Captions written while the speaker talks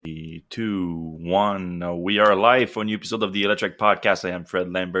two, one. We are live for a new episode of the Electric Podcast. I am Fred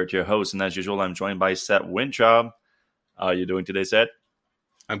Lambert, your host, and as usual, I'm joined by Seth Wintraub. How are you doing today, Seth?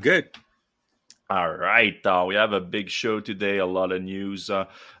 I'm good. All right, we have a big show today. A lot of news,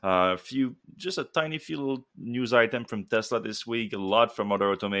 just a tiny few little news item from Tesla this week. A lot from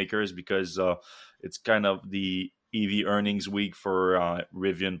other automakers because it's kind of the EV earnings week for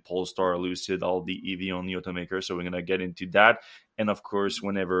Rivian, Polestar, Lucid, all the EV only automakers. So we're gonna get into that, and of course,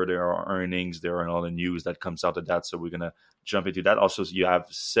 whenever there are earnings, there are a lot of news that comes out of that. So we're gonna jump into that. Also, you have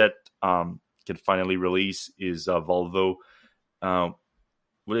set can finally release is Volvo.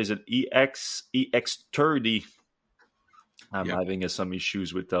 What is it? EX30. I'm having some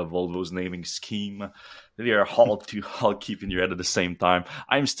issues with Volvo's naming scheme. They are all keep in your head at the same time.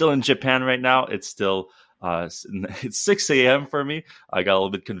 I'm still in Japan right now. It's still it's 6 a.m. for me. I got a little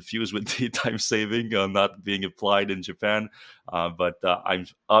bit confused with the time saving not being applied in Japan. But I'm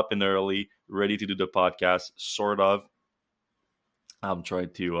up and early, ready to do the podcast, sort of. I'm trying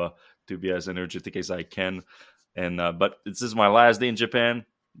to be as energetic as I can. And but this is my last day in Japan.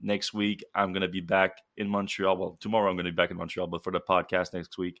 Next week, I'm going to be back in Montreal. Well, tomorrow I'm going to be back in Montreal, but for the podcast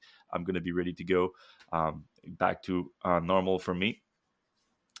next week, I'm going to be ready to go back to normal for me.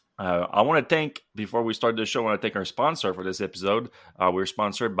 I want to thank, before we start the show, I want to thank our sponsor for this episode. We're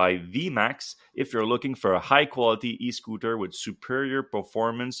sponsored by VMAX. If you're looking for a high-quality e-scooter with superior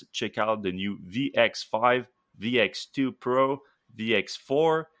performance, check out the new VX5, VX2 Pro,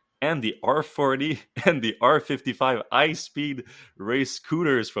 VX4, and the R40 and the R55 high-speed race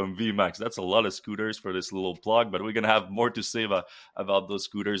scooters from VMAX. That's a lot of scooters for this little plug, but we're going to have more to say about those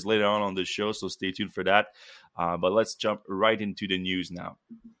scooters later on the show, so stay tuned for that. But let's jump right into the news now.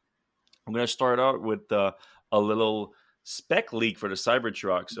 I'm going to start out with a little spec leak for the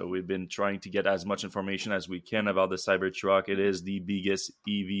Cybertruck. So we've been trying to get as much information as we can about the Cybertruck. It is the biggest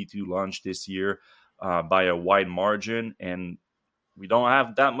EV to launch this year by a wide margin, and we don't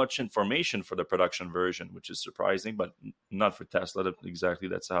have that much information for the production version, which is surprising, but not for Tesla. Exactly,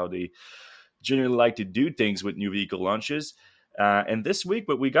 that's how they generally like to do things with new vehicle launches. And this week,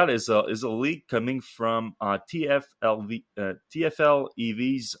 what we got is a leak coming from TFL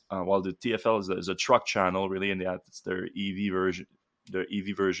EVs. Well, the TFL is a truck channel, really, and it's their EV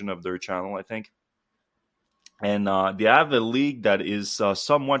version of their channel, I think. And they have a leak that is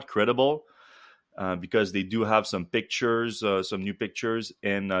somewhat credible. Because they do have some pictures, some new pictures,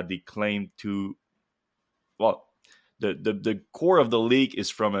 and they claim to, well, the core of the leak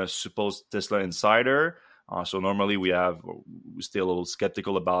is from a supposed Tesla insider. So normally we're still a little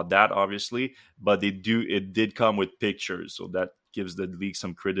skeptical about that, obviously, but it did come with pictures, so that gives the leak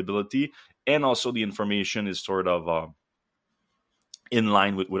some credibility, and also the information is sort of in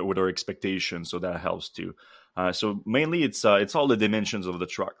line with our expectations, so that helps too. So mainly it's all the dimensions of the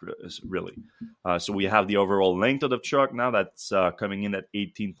truck, really. So we have the overall length of the truck now that's coming in at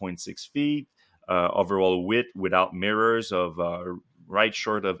 18.6 feet. Overall width without mirrors of right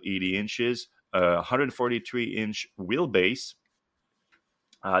short of 80 inches. 143-inch wheelbase.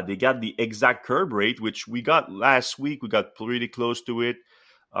 They got the exact curb rate, which we got last week. We got pretty close to it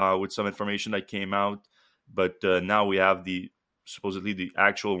with some information that came out. But now we have supposedly the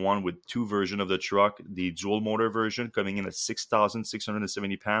actual one with two versions of the truck, the dual motor version coming in at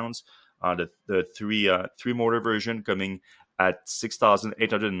 6,670 pounds, the three motor version coming at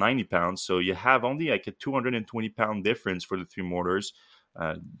 6,890 pounds. So you have only like a 220 pound difference for the three motors.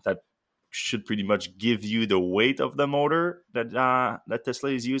 That should pretty much give you the weight of the motor that Tesla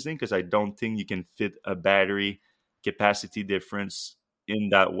is using, because I don't think you can fit a battery capacity difference in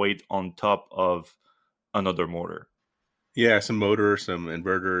that weight on top of another motor. Yeah, some motor, some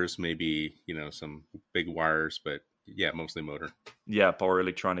inverters, maybe, some big wires, but yeah, mostly motor. Yeah, power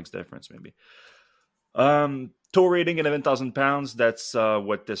electronics difference, maybe. Tow rating 11,000 pounds. That's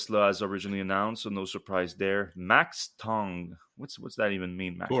what Tesla has originally announced, so no surprise there. Max tongue. What's that even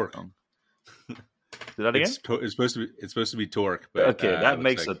mean, max torque. Tongue? Say that again? It's supposed to be torque. But, okay, that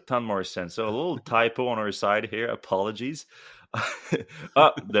makes a ton more sense. So a little typo on our side here. Apologies.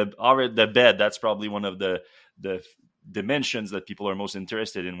 The bed. That's probably one of the dimensions that people are most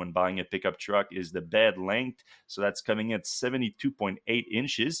interested in when buying a pickup truck is the bed length. So that's coming at 72.8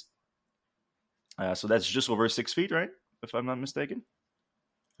 inches. So that's just over 6 feet, right? If I'm not mistaken.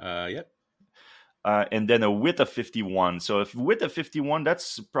 Yep. And then a width of 51. So if width of 51,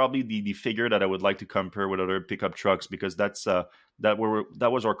 that's probably the figure that I would like to compare with other pickup trucks, because that's that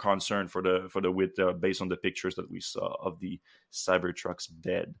was our concern for the width based on the pictures that we saw of the Cybertruck's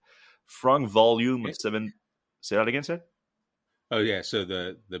bed. Front volume of 7. Say that again, Seth? Oh yeah, so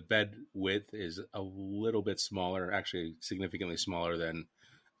the bed width is a little bit smaller, actually significantly smaller than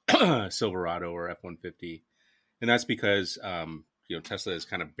Silverado or F-150, and that's because Tesla has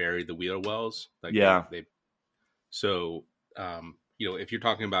kind of buried the wheel wells. Like Yeah. they so if you're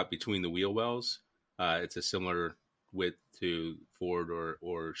talking about between the wheel wells, it's a similar width to Ford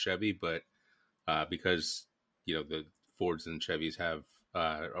or Chevy, but because the Fords and Chevys have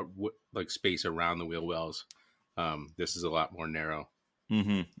like space around the wheel wells, this is a lot more narrow.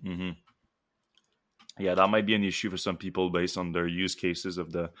 Mm-hmm. Mm-hmm. Yeah, that might be an issue for some people based on their use cases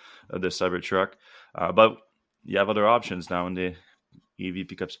of the Cybertruck. But you have other options now in the EV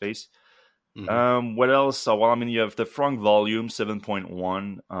pickup space. Mm-hmm. What else? Well, I mean, you have the frunk volume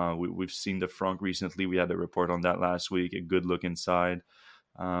 7.1. We've seen the frunk recently. We had a report on that last week. A good look inside.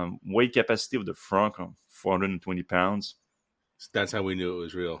 Weight capacity of the frunk, 420 pounds. That's how we knew it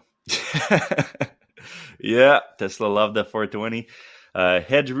was real. Yeah, Tesla loved the 420.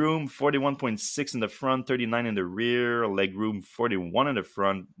 Headroom 41.6 in the front, 39 in the rear. Legroom 41 in the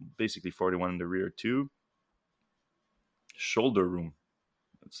front, basically 41 in the rear too. Shoulder room,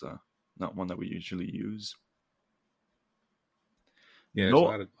 that's not one that we usually use. Yeah, there's a No,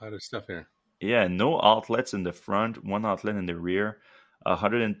 lot of stuff here. yeah, no outlets in the front, one outlet in the rear.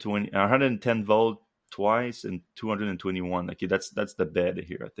 110 volt twice and 221. Okay, that's the bed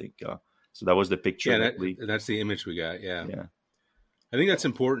here, I think. So that was the picture Yeah, that leaked. that's the image we got. Yeah, Yeah. I think that's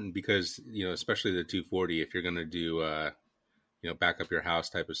important because especially the 240, if you're going to do back up your house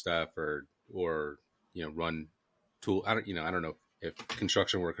type of stuff or run tool. I don't know if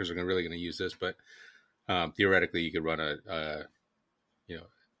construction workers are really going to use this, but theoretically you could run a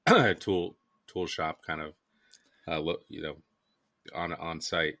a tool shop kind of on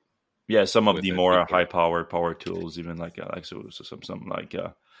site Yeah, some of with the a more 240. high power tools, even like some like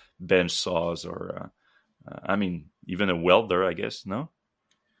bench saws or I mean even a welder, I guess. No.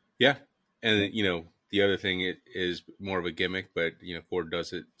 Yeah, and the other thing it is more of a gimmick, but Ford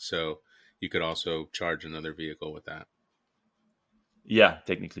does it, so you could also charge another vehicle with that. Yeah,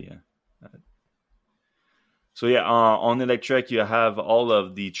 technically, yeah. So yeah, on electric, you have all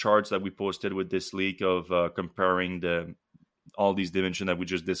of the charts that we posted with this leak of comparing the all these dimensions that we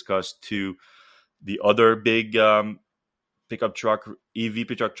just discussed to the other big pickup truck, EV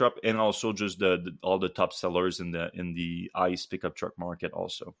pickup truck, and also just all the top sellers in the ICE pickup truck market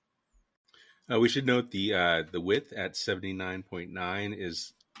also. We should note the width at 79.9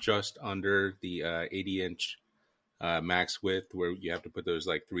 is just under the 80-inch max width, where you have to put those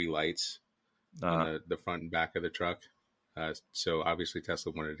like three lights on Uh, the front and back of the truck. So obviously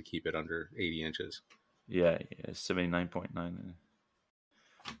Tesla wanted to keep it under 80 inches. yeah, 79.9.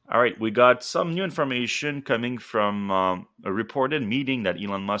 All right, we got some new information coming from a reported meeting that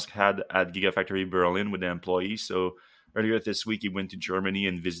Elon Musk had at Gigafactory Berlin with the employees. So earlier this week, he went to Germany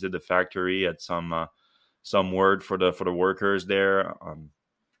and visited the factory. Had some word for the workers there.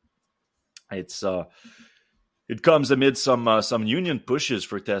 It's It comes amid some union pushes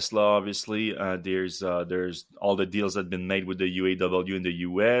for Tesla. Obviously, there's all the deals that have been made with the UAW in the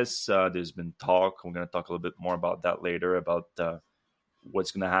US. There's been talk. We're going to talk a little bit more about that later about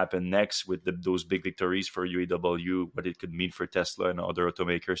what's going to happen next with those big victories for UAW, what it could mean for Tesla and other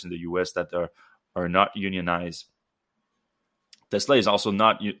automakers in the US that are not unionized. Tesla is also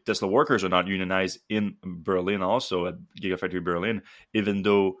not. Tesla workers are not unionized in Berlin, also at Gigafactory Berlin, even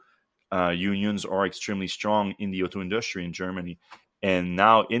though unions are extremely strong in the auto industry in Germany. And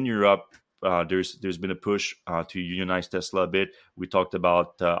now in Europe, there's been a push to unionize Tesla a bit. We talked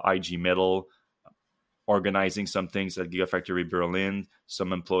about IG Metall organizing some things at Gigafactory Berlin.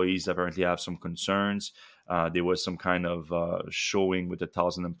 Some employees apparently have some concerns. There was some kind of showing with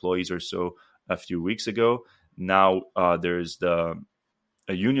 1,000 employees or so a few weeks ago. Now there's a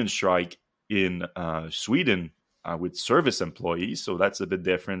union strike in Sweden with service employees, so that's a bit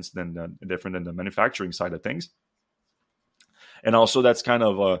different than the manufacturing side of things. And also, that's kind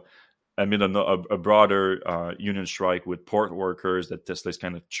of a broader union strike with port workers that Tesla is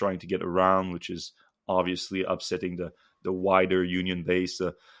kind of trying to get around, which is obviously upsetting the wider union base.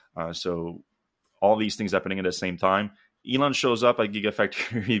 So all these things happening at the same time. Elon shows up at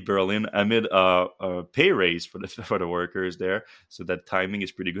Gigafactory Berlin amid a pay raise for the workers there. So that timing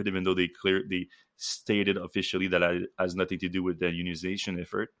is pretty good, even though they stated officially that it has nothing to do with the unionization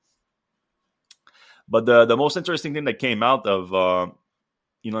effort. But the most interesting thing that came out of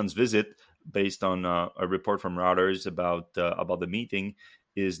Elon's visit, based on a report from Reuters about the meeting,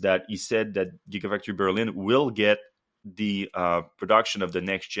 is that he said that Gigafactory Berlin will get the production of the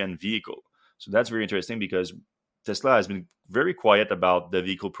next gen vehicle. So that's very interesting because Tesla has been very quiet about the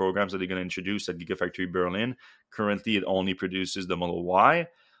vehicle programs that they're going to introduce at Gigafactory Berlin. Currently, it only produces the Model Y.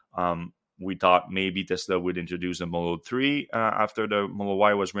 we thought maybe Tesla would introduce a Model 3 after the Model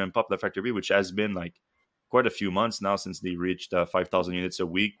Y was ramped up the factory, which has been like quite a few months now since they reached 5,000 units a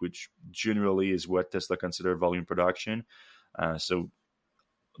week, which generally is what Tesla consider volume production. So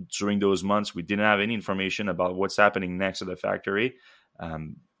during those months, we didn't have any information about what's happening next at the factory.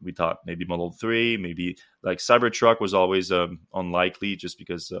 We thought maybe Model 3, maybe like Cybertruck was always unlikely just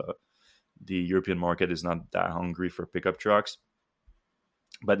because the European market is not that hungry for pickup trucks.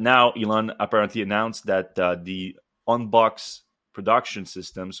 But now Elon apparently announced that the Unbox production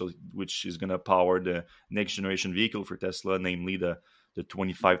system, so which is going to power the next generation vehicle for Tesla, namely the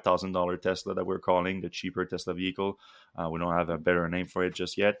 $25,000 Tesla that we're calling the cheaper Tesla vehicle. We don't have a better name for it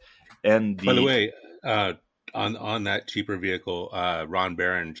just yet. And By the way, on that cheaper vehicle, Ron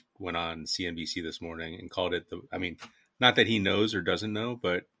Barron went on CNBC this morning and called it the. I mean, not that he knows or doesn't know,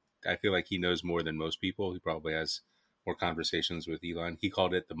 but I feel like he knows more than most people. He probably has more conversations with Elon. He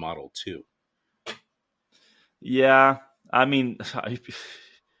called it the Model 2. Yeah, I mean,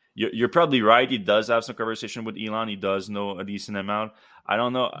 you're probably right. He does have some conversation with Elon. He does know a decent amount. I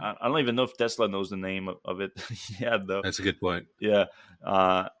don't know. I don't even know if Tesla knows the name of it. Yeah, though. That's a good point. Yeah,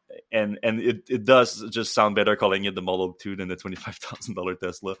 and it does just sound better calling it the Model 2 than the $25,000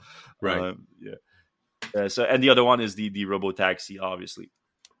 Tesla. Right. Yeah. So, and the other one is the robo taxi, obviously.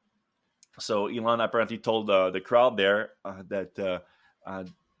 So Elon apparently told the crowd there that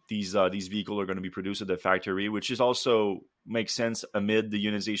these vehicles are going to be produced at the factory, which is also makes sense amid the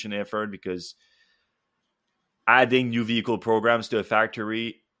unionization effort, because adding new vehicle programs to a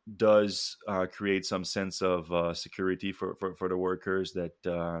factory does create some sense of security for the workers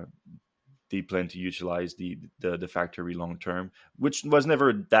that they plan to utilize the factory long term, which was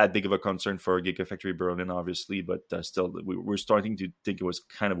never that big of a concern for Gigafactory Berlin, obviously, but still we're starting to think it was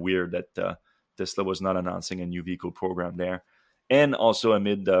kind of weird that Tesla was not announcing a new vehicle program there. And also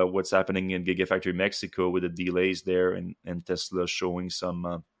amid what's happening in Gigafactory Mexico with the delays there, and Tesla showing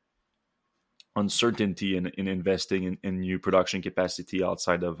some uncertainty in investing in new production capacity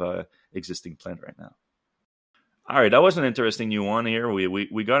outside of existing plant right now. All right, that was an interesting new one here.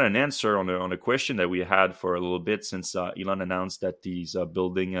 We got an answer on a question that we had for a little bit, since Elon announced that he's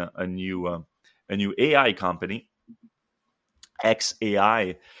building a new AI company,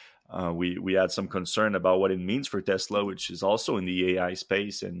 XAI. We had some concern about what it means for Tesla, which is also in the AI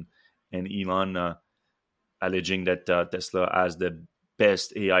space, and Elon alleging that Tesla has the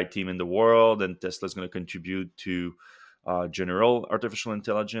best AI team in the world, and Tesla is going to contribute to general artificial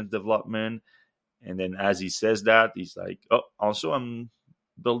intelligence development. And then as he says that, he's like, oh, also I'm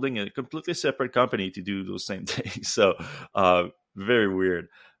building a completely separate company to do those same things. So very weird.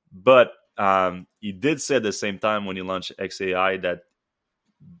 But he did say at the same time when he launched XAI that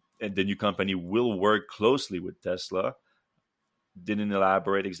the new company will work closely with Tesla. Didn't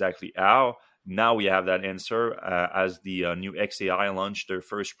elaborate exactly how. Now we have that answer as the new XAI launched their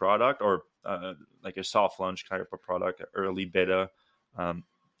first product, or like a soft launch kind of a product, early beta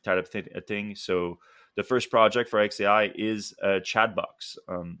type of thing. So the first project for XAI is a chatbot.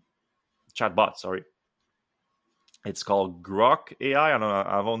 Sorry, it's called Grok AI. I don't know.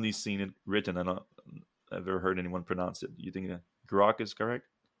 I've only seen it written. I don't ever heard anyone pronounce it. You think that Grok is correct?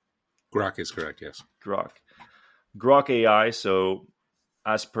 Grok is correct. Yes. Grok AI. So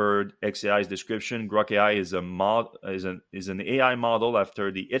as per XAI's description, Grok AI is an AI model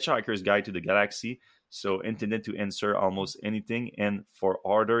after the Hitchhiker's Guide to the Galaxy. So intended to answer almost anything, and far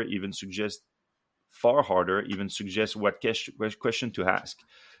harder, even suggest what question to ask.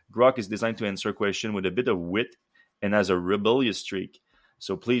 Grok is designed to answer questions with a bit of wit and has a rebellious streak.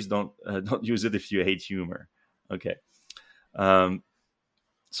 So please don't use it if you hate humor. Okay.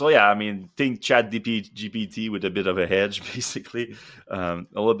 So yeah, I mean, think GPT with a bit of a hedge, basically. A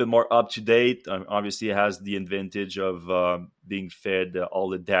little bit more up to date. Obviously, it has the advantage of being fed all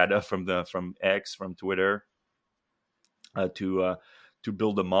the data from Twitter to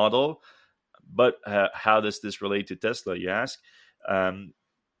build a model. But how does this relate to Tesla, you ask?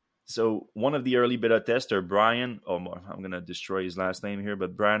 So one of the early beta tester, Brian, I'm going to destroy his last name here,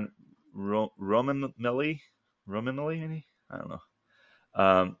 but Brian Romanelli, I don't know.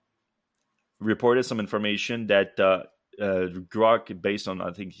 Reported some information that Grok, based on,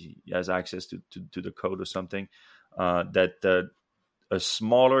 I think he has access to the code or something, that a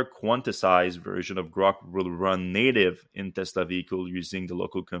smaller quantized version of Grok will run native in Tesla vehicle using the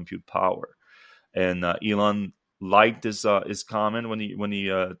local compute power. And Elon liked his comment when he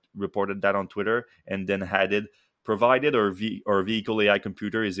reported that on Twitter, and then added, provided our vehicle AI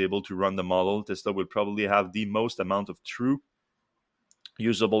computer is able to run the model, Tesla will probably have the most amount of true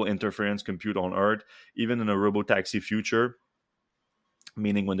usable interference compute on Earth, even in a robotaxi future.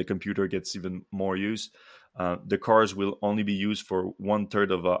 meaning when the computer gets even more use, the cars will only be used for one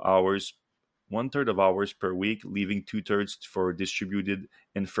third of hours per week, leaving two-thirds for distributed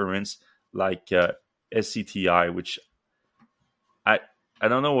inference like SCTI, which I I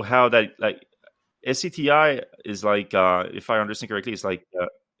don't know how that like SCTI is like if I understand correctly, it's like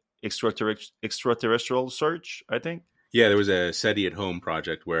extraterrestrial search, I think. Yeah, there was a SETI at home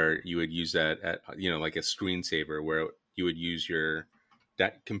project where you would use that at like a screensaver where you would use your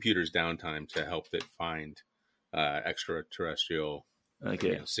computer's downtime to help it find extraterrestrial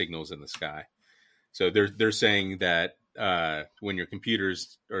Okay, signals in the sky. So they're saying that when your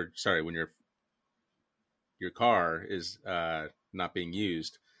computers or sorry when your car is not being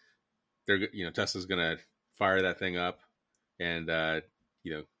used, they're Tesla's gonna fire that thing up and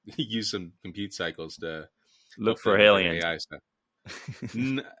use some compute cycles to look help for them with their aliens. AI stuff.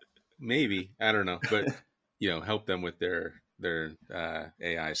 Maybe I don't know, but help them with their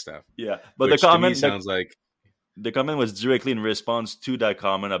AI stuff, Yeah, but which to me sounds like the comment was directly in response to that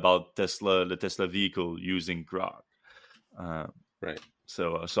comment about the Tesla vehicle using Grok. Uh, right.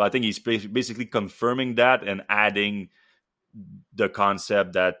 so I think he's basically confirming that and adding the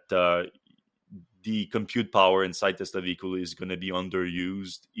concept that the compute power inside Tesla vehicle is going to be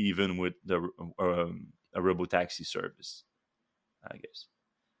underused even with the a robotaxi service, I guess,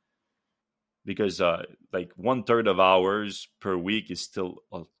 because like one-third of hours per week is still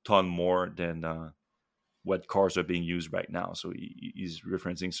a ton more than what cars are being used right now. So he's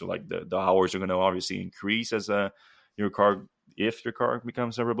referencing, so like the hours are going to obviously increase as your car if your car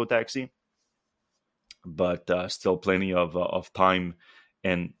becomes a robotaxi, but still plenty of time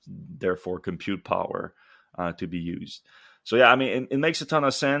and therefore compute power to be used. So yeah, I mean, it makes a ton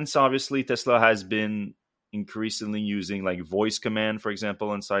of sense. Obviously, Tesla has been increasingly using like voice command, for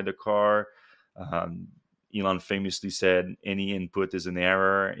example, inside the car. Um, Elon famously said any input is an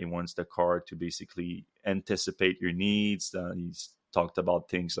error. He wants the car to basically anticipate your needs. He's talked about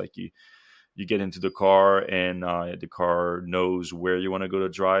things like you get into the car and the car knows where you want to go to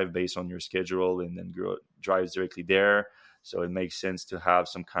drive based on your schedule and then drives directly there. So it makes sense to have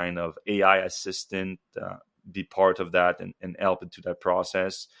some kind of AI assistant be part of that and help into that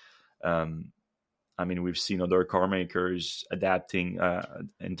process. Um, I mean, we've seen other car makers adapting,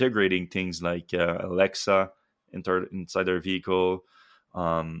 integrating things like Alexa inside their vehicle.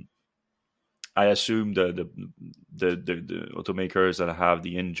 Um, I assume the automakers that have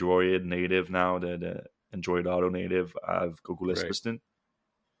the Android native now, the Android Auto native, have Google Right. Assistant.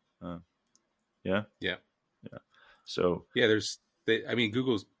 Uh, yeah, Yeah. yeah. So Yeah. I mean,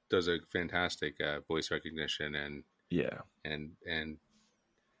 Google does a fantastic voice recognition yeah, and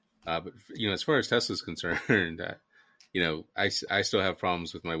but as far as Tesla's concerned, I still have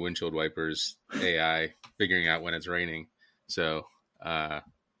problems with my windshield wipers AI figuring out when it's raining. So I'm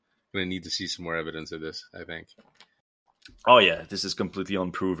gonna need to see some more evidence of this, I think. oh yeah, this is completely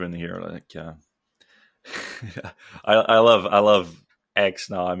unproven here. Like, I love X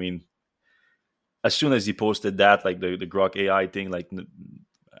now. I mean, as soon as he posted that, like the Grok AI thing, like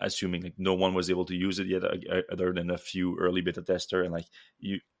assuming like no one was able to use it yet, other than a few early beta tester, and like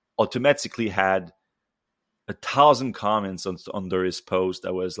you automatically had 1,000 comments under his post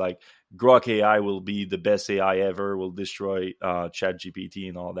that was like Grok AI will be the best AI ever, will destroy Chat GPT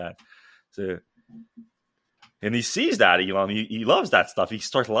and all that. So, and he sees that Elon, he loves that stuff. He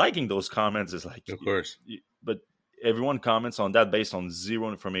starts liking those comments. It's like, Of course. but everyone comments on that based on zero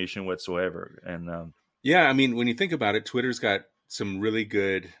information whatsoever. And Yeah, I mean, when you think about it, Twitter's got some really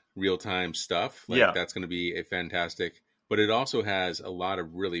good real time stuff. Like yeah, that's going to be a fantastic, but it also has a lot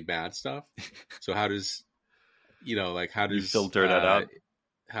of really bad stuff. So how does you filter that out.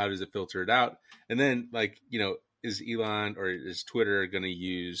 how does it filter it out? And then is Elon or is Twitter going to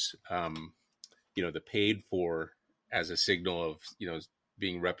use the paid for as a signal of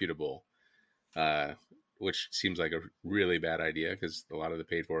being reputable? Which seems like a really bad idea because a lot of the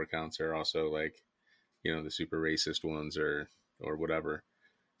paid for accounts are also like the super racist ones or whatever.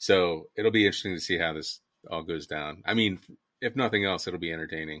 So it'll be interesting to see how this all goes down. I mean, if nothing else, it'll be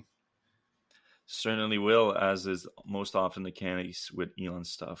entertaining. Certainly will, as is most often the case with Elon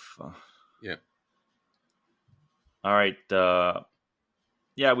stuff. Yeah. All right.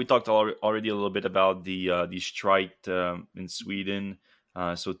 Yeah, we talked already a little bit about the strike in Sweden.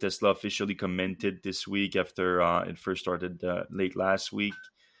 So Tesla officially commented this week after it first started late last week.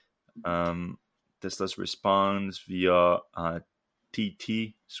 Tesla's response via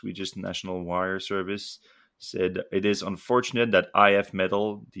TT, Swedish National Wire Service, said it is unfortunate that IF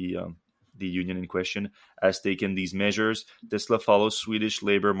Metal, the the union in question, has taken these measures. Tesla follows Swedish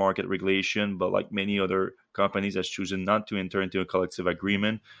labor market regulation, but like many other companies, has chosen not to enter into a collective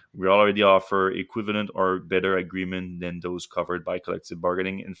agreement. We already offer equivalent or better agreement than those covered by collective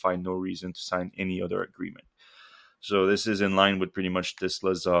bargaining and find no reason to sign any other agreement. So this is in line with pretty much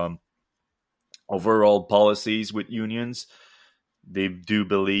Tesla's overall policies with unions. They do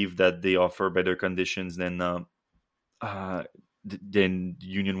believe that they offer better conditions uh, than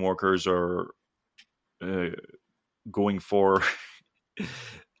union workers are uh, going for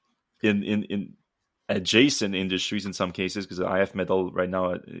in adjacent industries in some cases, because IF metal right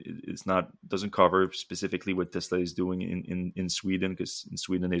now it's not doesn't cover specifically what Tesla is doing in Sweden, because in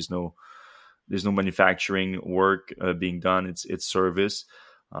Sweden there's no manufacturing work being done. It's service.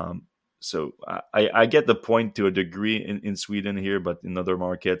 So I get the point to a degree in Sweden here, but in other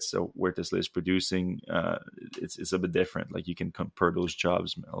markets where Tesla is producing, it's a bit different. Like you can compare those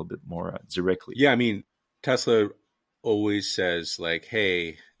jobs a little bit more directly. Yeah, I mean, Tesla always says like,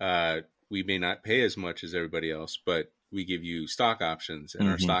 "Hey, we may not pay as much as everybody else, but we give you stock options, and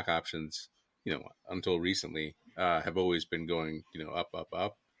our Mm-hmm. stock options, until recently, have always been going, up, up,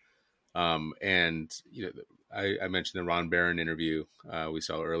 up." And I mentioned the Ron Barron interview we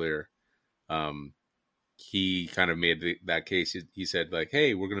saw earlier. He kind of made that case. He said like,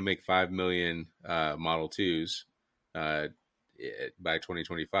 "Hey, we're going to make 5 million Model 2s by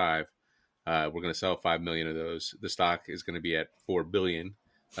 2025. We're going to sell 5 million of those. The stock is going to be at 4 billion,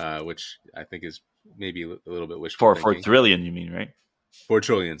 which I think is maybe a little bit wishful For thinking. trillion, you mean, right? 4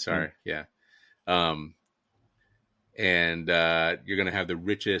 trillion, sorry. Yeah. And you're going to have the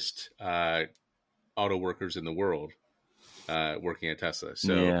richest auto workers in the world working at Tesla.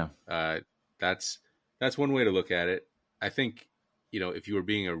 So that's one way to look at it. I think, if you were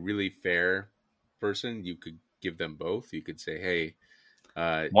being a really fair person, you could give them both. You could say, "Hey,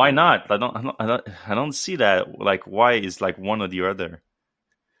 why not? I don't see that. Like, why is like one or the other?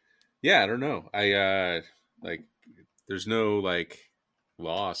 Yeah, I don't know. Like, there's no like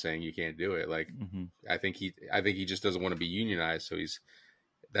law saying you can't do it. Like, Mm-hmm. I think he just doesn't want to be unionized. So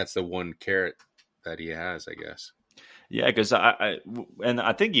that's the one carrot that he has, I guess. Yeah, because I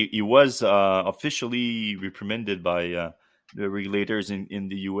think he was officially reprimanded by the regulators in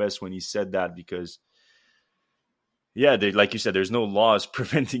the U.S. when he said that, because like you said, there's no laws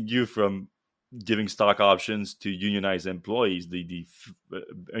preventing you from giving stock options to unionized employees.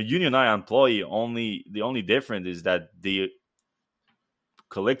 A unionized employee the only difference is that they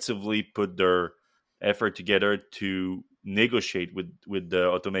collectively put their effort together to negotiate with the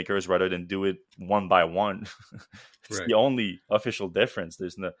automakers rather than do it one by one. It's Right. the only official difference.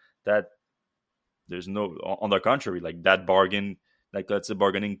 That there's no on the contrary, like that bargain, like let's say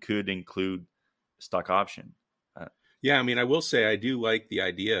bargaining could include stock option. uh, Yeah, I mean, I will say I do like the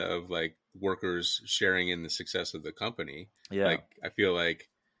idea of like workers sharing in the success of the company. yeah. Like, I feel like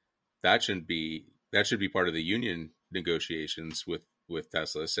that should be part of the union negotiations with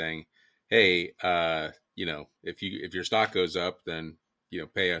Tesla, saying, "Hey, if your stock goes up, then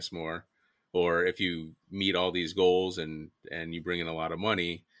pay us more, or if you meet all these goals and you bring in a lot of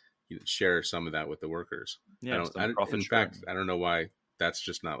money, share some of that with the workers." Yeah, some profit In sharing. fact, I don't know why that's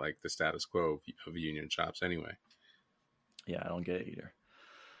just not like the status quo of union shops anyway. Yeah, I don't get it either.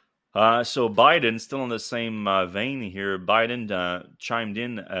 So Biden, still in the same vein here, Biden chimed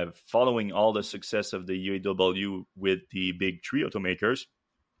in following all the success of the UAW with the big three automakers.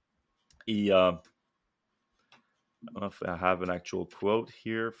 He, I don't know if I have an actual quote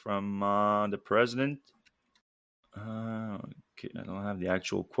here from the president. Okay, I don't have the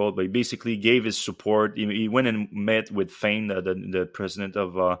actual quote, but he basically gave his support. He went and met with Fain, the president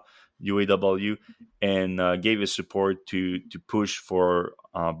of UAW, and gave his support to push for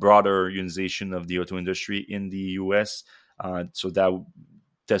broader unionization of the auto industry in the U.S. So that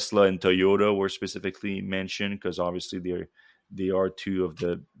Tesla and Toyota were specifically mentioned, because obviously they are two of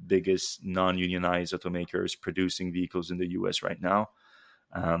the biggest non-unionized automakers producing vehicles in the U.S. right now,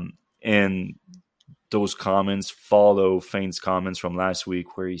 and those comments follow Fain's comments from last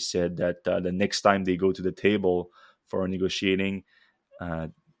week, where he said that the next time they go to the table for negotiating,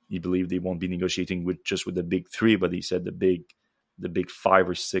 he believed they won't be negotiating with the big three, but he said the big five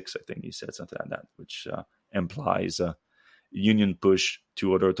or six. I think he said something like that, which implies a union push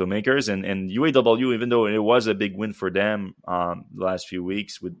to other automakers. And UAW, even though it was a big win for them the last few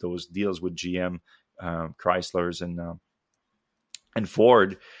weeks with those deals with GM, Chryslers, and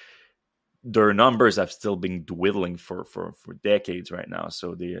Ford, their numbers have still been dwindling for decades right now.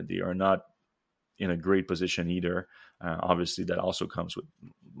 So they are not in a great position either. Obviously, that also comes with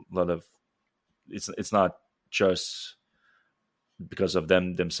a lot of. It's not just because of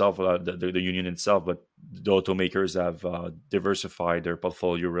themselves, the union itself. But the automakers have diversified their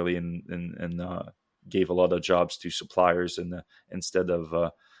portfolio really, and gave a lot of jobs to suppliers, and instead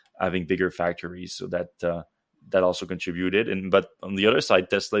of having bigger factories, so that also contributed. And but on the other side,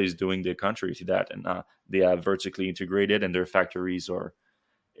 Tesla is doing the contrary to that, and they have vertically integrated, and their factories are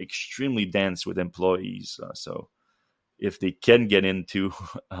extremely dense with employees. So if they can get into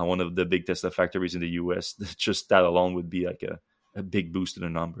one of the big Tesla factories in the US, just that alone would be like a big boost in the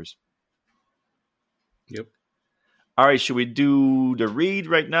numbers. Yep. All right, should we do the read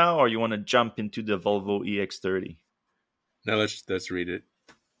right now, or you want to jump into the Volvo EX30? Now let's read it.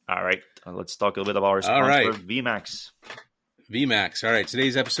 All right, let's talk a little bit about our All sponsor, right. VMAX. VMAX. All right.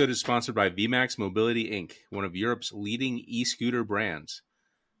 Today's episode is sponsored by VMAX Mobility Inc., one of Europe's leading e-scooter brands.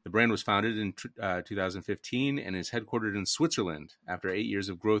 The brand was founded in 2015 and is headquartered in Switzerland. After 8 years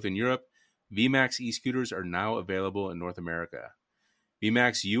of growth in Europe, VMAX e-scooters are now available in North America.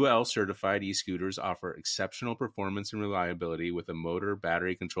 VMAX UL certified e-scooters offer exceptional performance and reliability with a motor,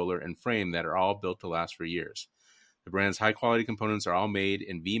 battery, controller, and frame that are all built to last for years. The brand's high-quality components are all made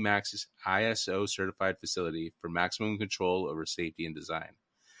in VMAX's ISO-certified facility for maximum control over safety and design.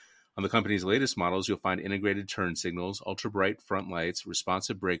 On the company's latest models, you'll find integrated turn signals, ultra-bright front lights,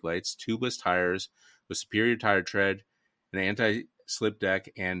 responsive brake lights, tubeless tires with superior tire tread, an anti-slip deck,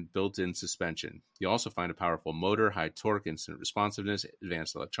 and built-in suspension. You'll also find a powerful motor, high torque, instant responsiveness,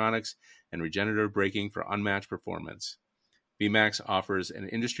 advanced electronics, and regenerative braking for unmatched performance. VMAX offers an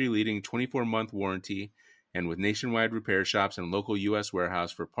industry-leading 24-month warranty, and with nationwide repair shops and local U.S.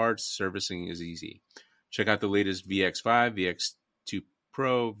 warehouse for parts, servicing is easy. Check out the latest VX5, VX2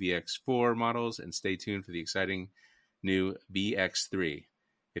 Pro, VX4 models, and stay tuned for the exciting new VX3.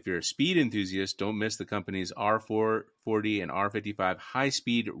 If you're a speed enthusiast, don't miss the company's R440 and R55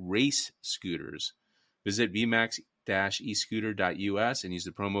 high-speed race scooters. Visit vmax-escooter.us and use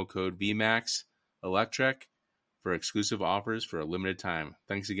the promo code VMAXElectric for exclusive offers for a limited time.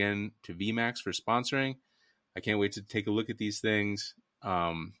 Thanks again to VMAX for sponsoring. I can't wait to take a look at these things.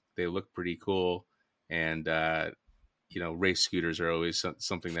 They look pretty cool, and race scooters are always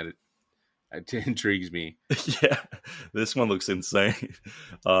something that it intrigues me. Yeah, this one looks insane.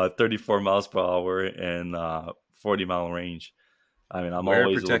 34 miles per hour and 40-mile range. I mean, I'm Wear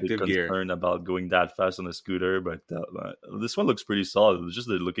always a little bit protective gear. concerned about going that fast on a scooter, but this one looks pretty solid. Just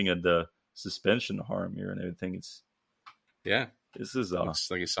looking at the suspension arm here and everything, this is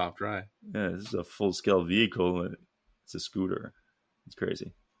Looks like a soft ride. yeah, this is a full-scale vehicle. It's a scooter. It's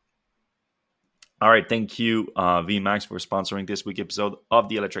crazy. All right, thank you, VMAX, for sponsoring this week's episode of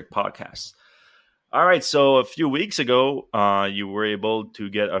the Electric Podcast. All right, so a few weeks ago, you were able to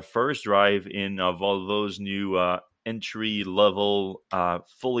get a first drive in Volvo's new entry-level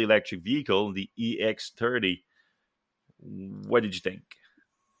fully electric vehicle, the EX30. What did you think?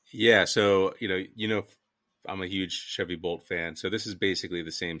 Yeah, so I'm a huge Chevy Bolt fan, so this is basically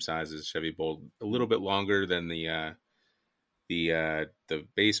the same size as Chevy Bolt, a little bit longer than the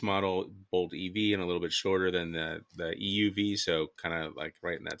base model Bolt EV, and a little bit shorter than the EUV, so kind of like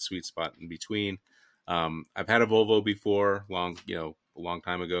right in that sweet spot in between. I've had a Volvo before, a long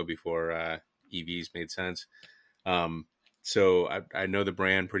time ago, before EVs made sense. So I know the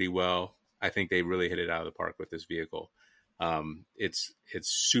brand pretty well. I think they really hit it out of the park with this vehicle. It's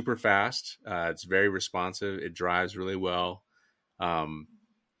super fast. It's very responsive. It drives really well.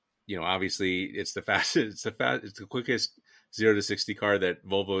 Obviously it's the fastest. It's the quickest 0 to 60 car that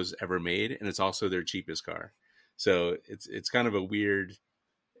Volvo's ever made, and it's also their cheapest car. So it's kind of a weird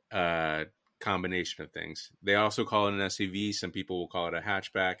combination of things. They also call it an SUV. Some people will call it a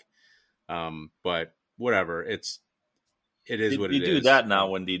hatchback. But whatever. It is what it is. They do that now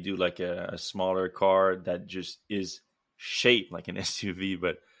when they do like a smaller car that just is shaped like an SUV,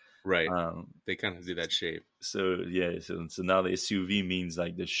 but right. They kind of do that shape. So yeah, so now the SUV means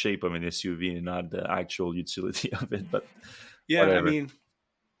like the shape of an SUV and not the actual utility of it. But yeah, whatever. I mean,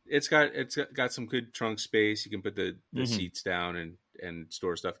 it's got some good trunk space. You can put the seats down and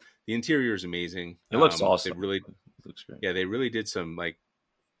store stuff. The interior is amazing. It looks awesome. It looks great. Yeah, they really did some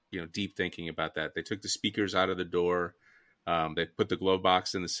deep thinking about that. They took the speakers out of the door. They put the glove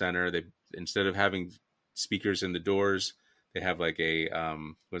box in the center. They, instead of having speakers in the doors, they have like a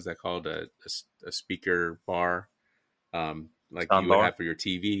what's that called, a speaker bar, like Sound you would bar? have for your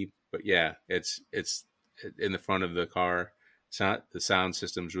TV. But yeah, it's in the front of the car. The sound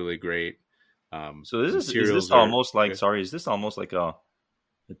system's really great. So is this almost like a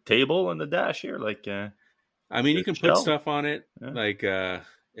table on the dash here? Like I mean, you can put stuff on it. Yeah. Like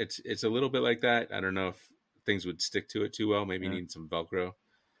it's a little bit like that. I don't know if things would stick to it too well. Maybe need some Velcro.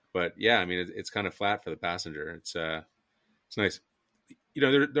 But yeah, I mean, it's kind of flat for the passenger. It's nice.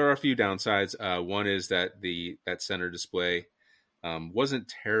 there are a few downsides. One is that that center display wasn't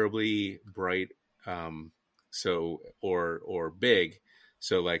terribly bright, or big.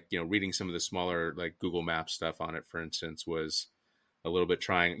 So like reading some of the smaller like Google Maps stuff on it, for instance, was a little bit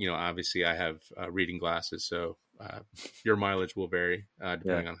trying. Obviously I have reading glasses, so your mileage will vary Yeah.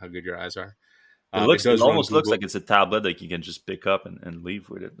 depending on how good your eyes are. It Does run almost looks like Google. it's a tablet that you can just pick up and leave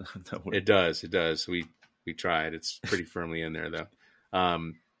with it. It does. It does. We tried. It's pretty firmly in there though.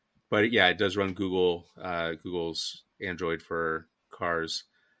 Um, but yeah, it does run Google's Android for cars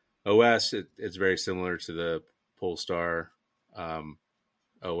OS. It's very similar to the Polestar um,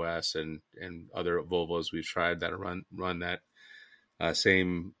 OS and other Volvos we've tried that run that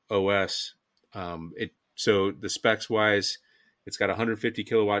same OS. It So the specs wise, it's got 150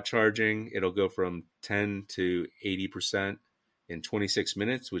 kilowatt charging. It'll go from 10 to 80% in 26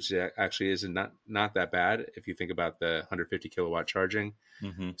 minutes, which actually is not that bad if you think about the 150 kilowatt charging.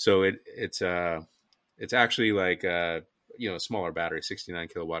 Hmm. So it's actually like a smaller battery, 69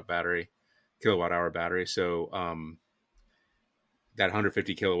 kilowatt hour battery. So that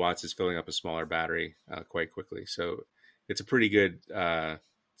 150 kilowatts is filling up a smaller battery quite quickly. So it's a pretty good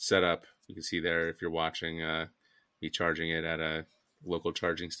setup. You can see there if you're watching me charging it at a local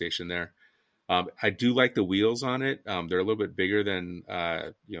charging station there. I do like the wheels on it. They're a little bit bigger than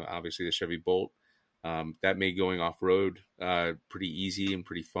obviously the Chevy Bolt. That made going off road pretty easy and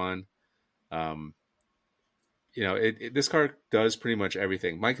pretty fun. Um, this car does pretty much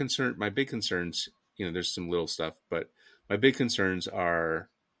everything. My big concerns, there's some little stuff, but my big concerns are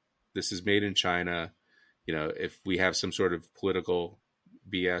this is made in China. If we have some sort of political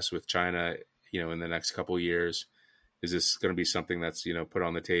BS with China, in the next couple of years, is this going to be something that's put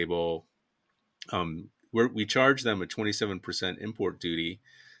on the table? We charge them a 27% import duty,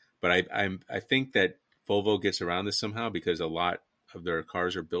 but I think that Volvo gets around this somehow because a lot of their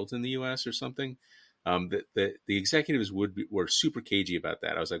cars are built in the U.S. or something. The executives were super cagey about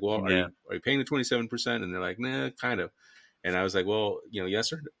that. I was like, well, Yeah. are you paying the 27%? And they're like, nah, kind of. And I was like, well,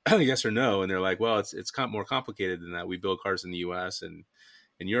 yes or yes or no. And they're like, well, it's more complicated than that. We build cars in the U.S. and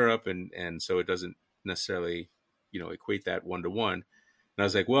in Europe, and so it doesn't necessarily equate that one to one. And I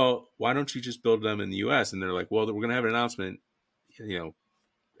was like, well, why don't you just build them in the U.S.? And they're like, well, we're going to have an announcement, and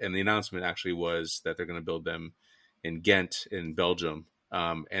the announcement actually was that they're going to build them in Ghent in Belgium,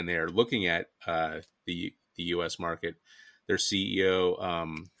 and they're looking at the U.S. market. Their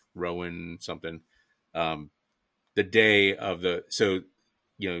CEO, Rowan something, the day of the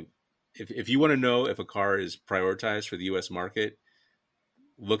if you want to know if a car is prioritized for the U.S. market,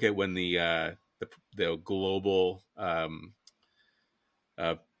 look at when the global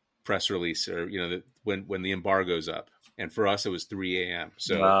uh, press release, or when the embargo's up. And for us, it was 3 a.m.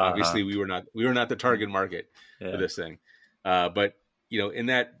 So Uh-huh. obviously we were not the target market for Yeah. this thing. But in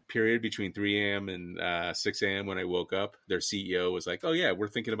that period between 3 a.m. and 6 a.m. when I woke up, their CEO was like, "Oh yeah, we're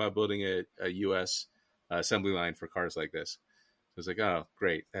thinking about building a U.S. Assembly line for cars like this." So I was like, "Oh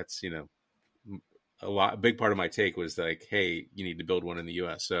great, that's a big part of my take was like, hey, you need to build one in the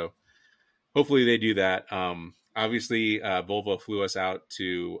U.S." So hopefully they do that. Obviously, Volvo flew us out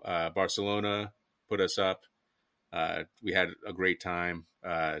to Barcelona, put us up. We had a great time.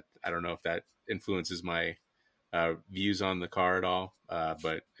 I don't know if that influences my views on the car at all,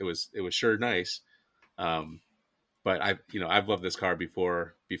 but it was sure nice. Um, but I've loved this car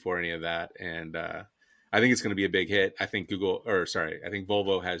before any of that, and I think it's going to be a big hit. I think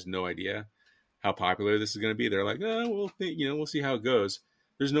Volvo has no idea how popular this is going to be. They're like, oh, we'll see how it goes.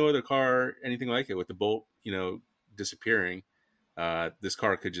 There's no other car anything like it with the Bolt, disappearing. This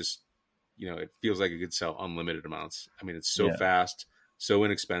car could just, it feels like it could sell unlimited amounts. I mean, it's so Yeah. fast, so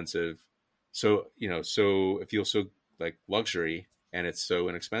inexpensive, so it feels so like luxury, and it's so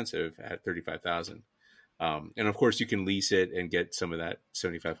inexpensive at 35,000. And of course, you can lease it and get some of that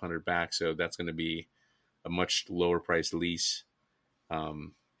 7,500 back. So that's going to be a much lower price lease.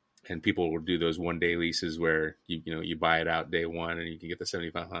 Um, and people will do those 1 day leases where you buy it out day one and you can get the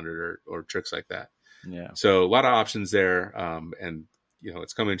 7,500 or tricks like that. Yeah. So a lot of options there. And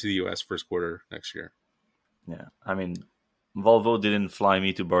it's coming to the U.S. first quarter next year. Yeah. I mean, Volvo didn't fly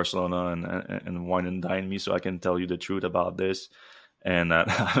me to Barcelona and wine and dine me, so I can tell you the truth about this. And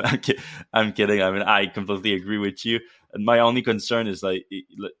I'm kidding. I mean, I completely agree with you. And my only concern is like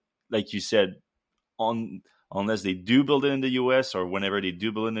you said, on unless they do build it in the US or whenever they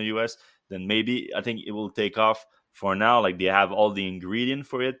do build it in the US, then maybe I think it will take off. For now, like they have all the ingredient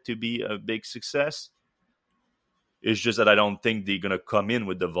for it to be a big success. It's just that I don't think they're gonna come in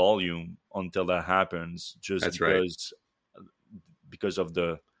with the volume until that happens, just That's right. because of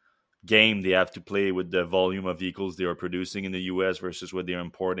the game they have to play with the volume of vehicles they are producing in the US versus what they're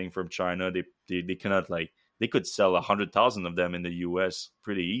importing from China. They cannot, like, they could sell 100,000 of them in the US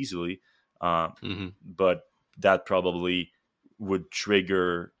pretty easily, Hmm. but that probably would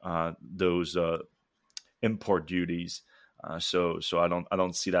trigger those import duties. So I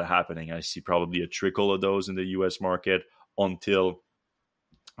don't see that happening. I see probably a trickle of those in the U.S. market until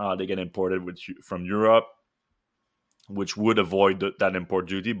they get imported from Europe, which would avoid that import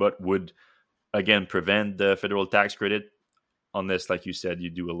duty, but would again prevent the federal tax credit unless, like you said, you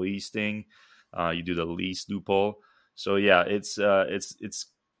do a leasing, you do the lease loophole. So yeah, it's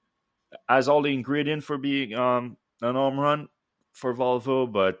has all the ingredient for being an home run for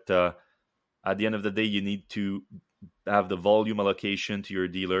Volvo, but at the end of the day, you need to have the volume allocation to your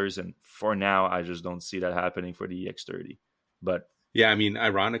dealers, and for now, I just don't see that happening for the EX30. But Yeah, I mean,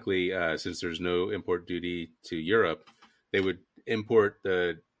 ironically, since there's no import duty to Europe, they would import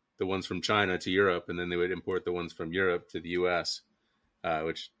the ones from China to Europe, and then they would import the ones from Europe to the U.S.,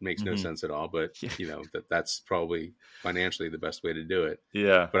 which makes no mhm. sense at all. But you know that's probably financially the best way to do it.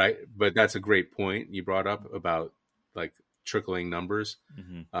 Yeah, But that's a great point you brought up about like trickling numbers.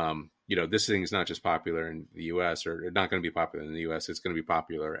 hmm You know, this thing is not just popular in the U.S. or not going to be popular in the U.S. It's going to be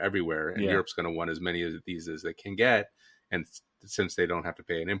popular everywhere, and yeah, Europe's going to want as many of these as they can get. And since they don't have to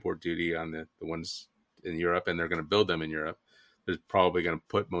pay an import duty on the ones in Europe, and they're going to build them in Europe, they're probably going to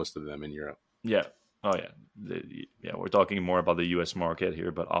put most of them in Europe. yeah. Oh yeah, yeah. We're talking more about the U.S. market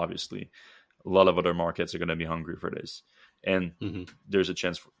here, but obviously, a lot of other markets are going to be hungry for this, and Hmm. there's a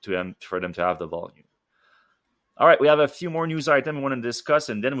chance for them to have the volume. All right, we have a few more news items we want to discuss,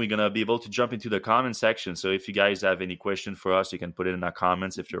 and then we're gonna be able to jump into the comment section. So if you guys have any question for us, you can put it in the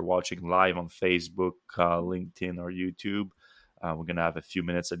comments. If you're watching live on Facebook, LinkedIn, or YouTube, we're gonna have a few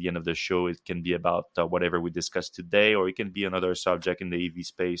minutes at the end of the show. It can be about whatever we discussed today, or it can be another subject in the EV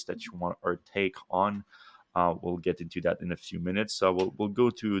space that you want our take on. We'll get into that in a few minutes. So we'll go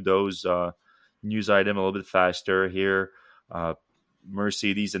to those news item a little bit faster here. Uh,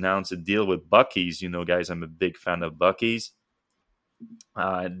 Mercedes announced a deal with Bucky's. You know, guys, I'm a big fan of Bucky's.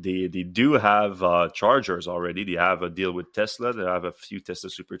 They do have chargers already. They have a deal with Tesla. They have a few Tesla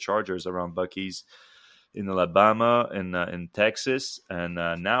superchargers around Bucky's in Alabama and in Texas, and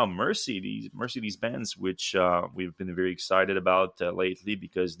now Mercedes Benz, which we've been very excited about lately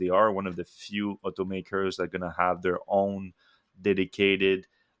because they are one of the few automakers that are going to have their own dedicated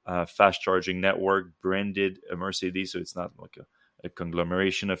fast charging network branded Mercedes. So it's not like a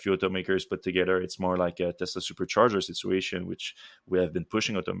conglomeration of few automakers put together. It's more like a Tesla supercharger situation, which we have been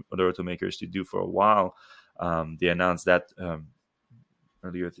pushing other automakers to do for a while. They announced that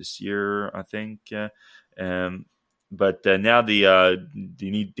earlier this year, I think. Um, but now they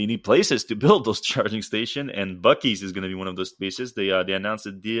need places to build those charging station, and Bucky's is going to be one of those spaces. They announced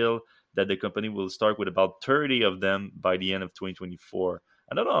a deal that the company will start with about 30 of them by the end of 2024.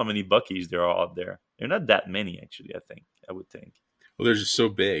 I don't know how many Bucky's there are out there. They're not that many, actually. I would think. Well, they're just so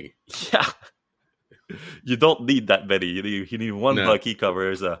big. Yeah, you don't need that many. You need one No, Bucky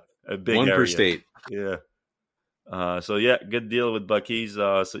covers a big one per area. state. Yeah. So yeah, good deal with Bucky's.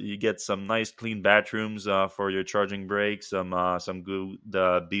 So you get some nice clean bathrooms for your charging break, some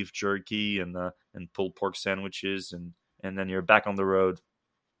good beef jerky and pulled pork sandwiches, and then you're back on the road.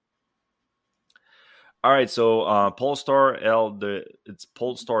 All right, so it's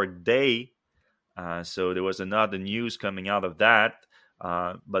Polestar Day. So there was another news coming out of that,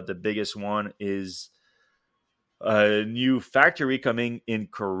 but the biggest one is a new factory coming in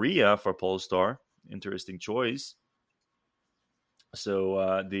Korea for Polestar. Interesting choice.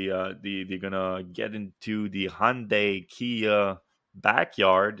 So they're gonna get into the Hyundai Kia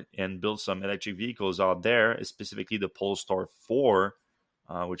backyard and build some electric vehicles out there, specifically the Polestar 4,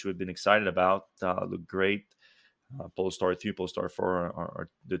 which we've been excited about. Look great. Polestar 3, Polestar 4 are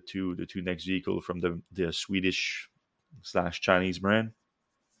the two next vehicle from the Swedish slash Chinese brand.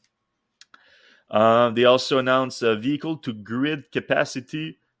 They also announced a vehicle to grid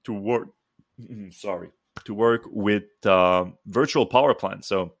capacity to work. Sorry, to work with virtual power plant.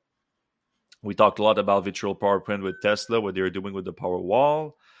 So we talked a lot about virtual power plant with Tesla, what they're doing with the power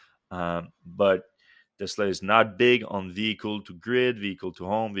wall, but Tesla is not big on vehicle to grid, vehicle to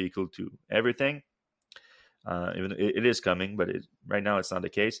home, vehicle to everything. Even it is coming, but right now it's not the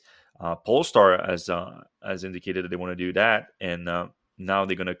case. Polestar has indicated that they want to do that, and now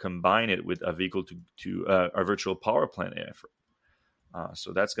they're going to combine it with a vehicle to a virtual power plant effort.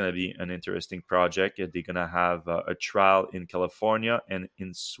 So that's going to be an interesting project. They're going to have a trial in California and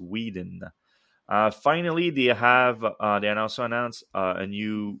in Sweden. Finally, they also announced a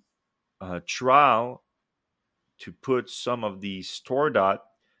new trial to put some of the store dot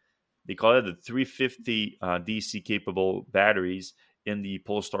They call it the 350 DC capable batteries in the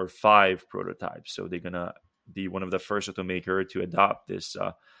Polestar 5 prototype. So they're gonna be one of the first automaker to adopt this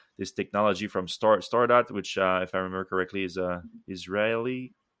technology from Stardot, which, if I remember correctly, is a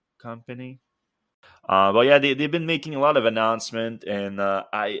Israeli company. But yeah, they've been making a lot of announcement, and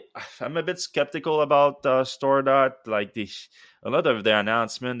I'm a bit skeptical about Stordot. Like a lot of their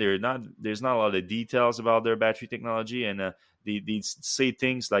announcement, there's not a lot of details about their battery technology, and they say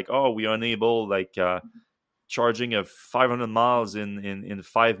things like, "Oh, we enable like charging of 500 miles in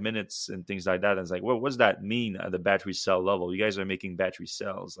 5 minutes," and things like that. And it's like, well, what does that mean at the battery cell level? You guys are making battery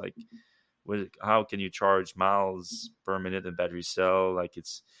cells, like how can you charge miles per minute in battery cell? Like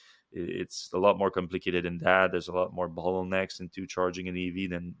it's a lot more complicated than that. There's a lot more bottlenecks into charging an EV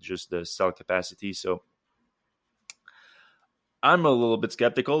than just the cell capacity. So I'm a little bit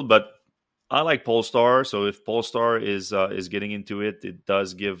skeptical, but I like Polestar. So if Polestar is getting into it, it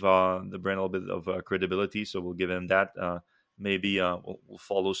does give the brand a little bit of credibility. So we'll give them that. Maybe we'll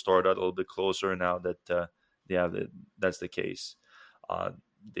follow Stardust a little bit closer now that they have that's the case. Uh,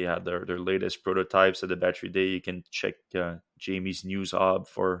 they had their latest prototypes at the Battery Day. You can check Jamie's News Hub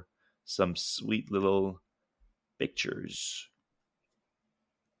for some sweet little pictures.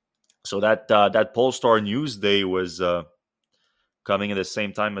 So that Polestar News Day was coming at the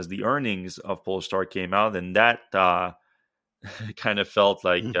same time as the earnings of Polestar came out, and that kind of felt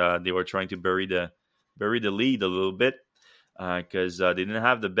like they were trying to bury the lead a little bit because they didn't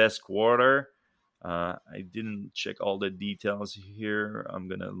have the best quarter. I didn't check all the details here. I'm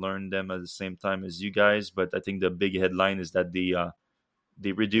gonna learn them at the same time as you guys, but I think the big headline is that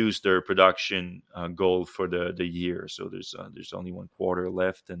they reduced their production goal for the year. So there's only one quarter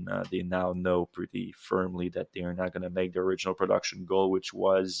left, and they now know pretty firmly that they are not going to make the original production goal, which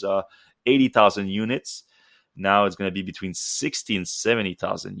was 80,000 units. Now it's going to be between 60 and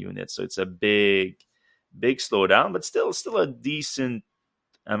 70,000 units. So it's a big slowdown, but still a decent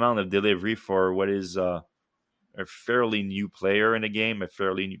amount of delivery for what is a fairly new player in the game. A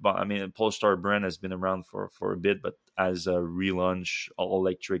fairly new, I mean, Polestar brand has been around for a bit, but as a relaunch all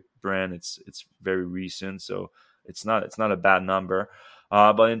electric brand, it's very recent, so it's not a bad number.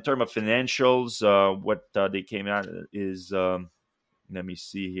 But in terms of financials, what they came out is let me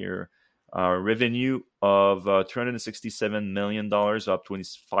see here. Revenue of $367 million, up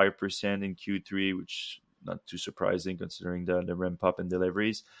 25% in Q3, which not too surprising considering the ramp up in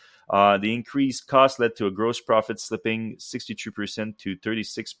deliveries. The increased cost led to a gross profit slipping 62% to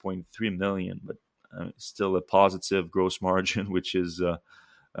 36.3 million, but still a positive gross margin, which is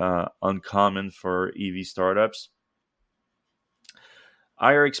uncommon for EV startups.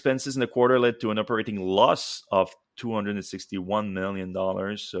 Higher expenses in the quarter led to an operating loss of $261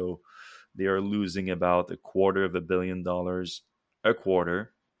 million. So they are losing about $250 million a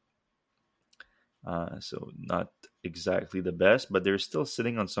quarter. So not exactly the best, but they're still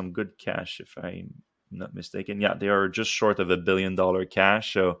sitting on some good cash, if I'm not mistaken. Yeah, they are just short of $1 billion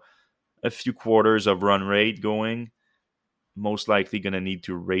cash. So a few quarters of run rate going. Most likely going to need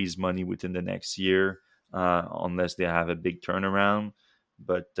to raise money within the next year, unless they have a big turnaround.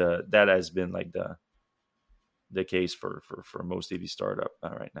 But that has been like the case for most EV startup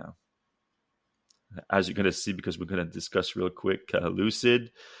right now. As you're going to see, because we're going to discuss real quick,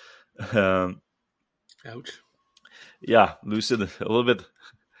 Lucid. Ouch. Yeah, Lucid a little bit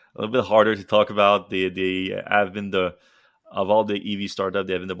harder to talk about. They have been of all the EV startup,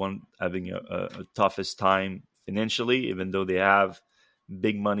 they have been the one having a toughest time financially, even though they have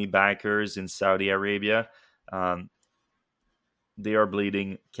big money backers in Saudi Arabia. They are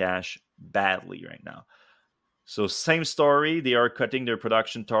bleeding cash badly right now. So same story. They are cutting their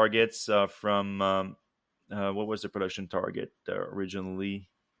production targets from what was the production target originally?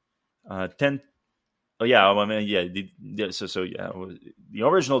 10. Oh yeah, I mean yeah. So yeah, the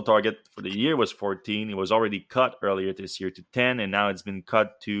original target for the year was 14. It was already cut earlier this year to 10, and now it's been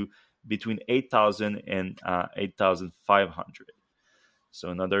cut to between 8,000 and 8,500. So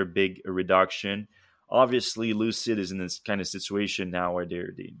another big reduction. Obviously, Lucid is in this kind of situation now where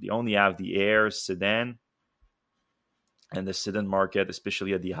they only have the Air sedan, and the sedan market,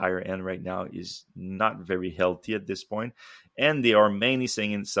 especially at the higher end right now, is not very healthy at this point. And they are mainly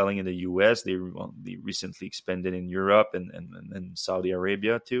selling in the US. They recently expanded in Europe and Saudi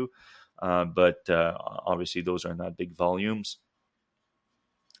Arabia too. But obviously, those are not big volumes.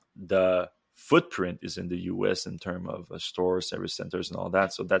 The footprint is in the US in terms of stores, service centers, and all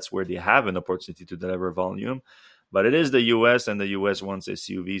that. So that's where they have an opportunity to deliver volume. But it is the US, and the US wants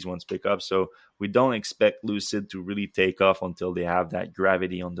SUVs, wants pickups. So we don't expect Lucid to really take off until they have that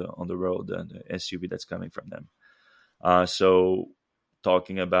gravity on the road, and the SUV that's coming from them. So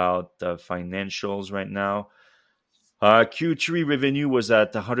talking about financials right now. Q3 revenue was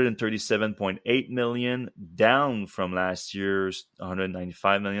at 137.8 million, down from last year's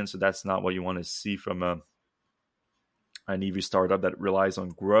 195 million. So that's not what you want to see from an EV startup that relies on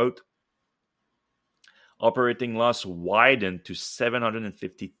growth. Operating loss widened to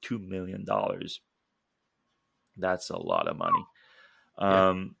 $752 million. That's a lot of money.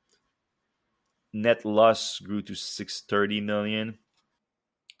 Yeah. Net loss grew to 630 million.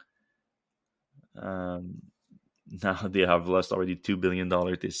 Now they have lost already $2 billion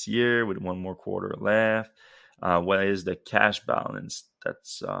this year with one more quarter left. What is the cash balance?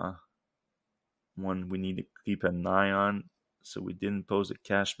 That's one we need to keep an eye on. So we didn't post a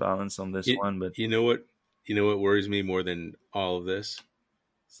cash balance on this one, but you know what worries me more than all of this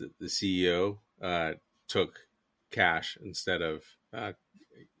is that the CEO took cash instead of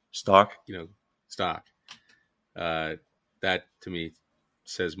stock. Stock. That to me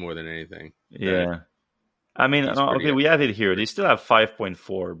says more than anything that Yeah. I mean, he's pretty okay, we have it here. They still have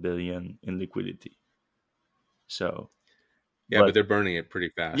 5.4 billion in liquidity. So, yeah, but but they're burning it pretty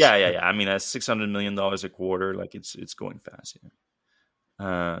fast. yeah. I mean, that's $600 million a quarter. Like it's going fast.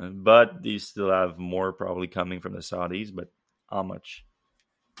 But they still have more probably coming from the Saudis. But how much?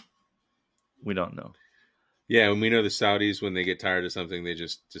 We don't know. Yeah, and we know the Saudis, when they get tired of something, they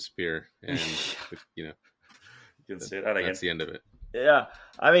just disappear, and You can say that again. that's the end of it. Yeah,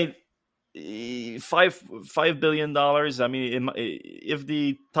 I mean, $5 billion. I mean, if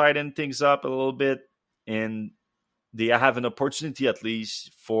they tighten things up a little bit and they have an opportunity at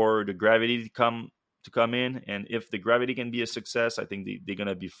least for the gravity to come in, and if the gravity can be a success, I think they're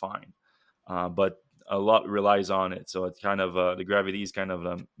gonna be fine. But a lot relies on it, so it's kind of the gravity is kind of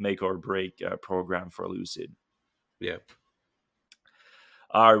a make or break program for Lucid. Yeah.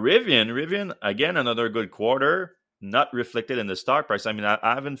 Rivian again, another good quarter, not reflected in the stock price. I mean, I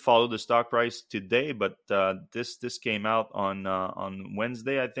haven't followed the stock price today, but this came out on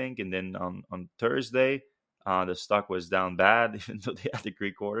Wednesday, I think, and then on Thursday, the stock was down bad, even though they had a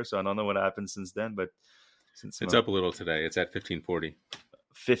great quarter. So I don't know what happened since then, but since It's up a little today. It's at 1540.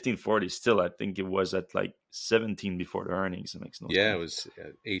 1540 still, I think it was at like 17 before the earnings. It makes no sense. Yeah, it was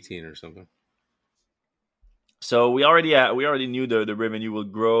at 18 or something. So we already knew the revenue will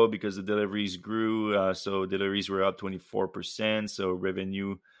grow because the deliveries grew. So deliveries were up 24%. So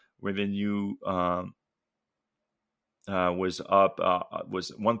revenue was up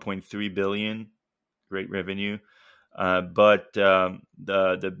was 1.3 billion. Great revenue. But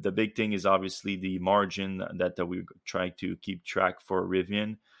the big thing is obviously the margin that we try to keep track for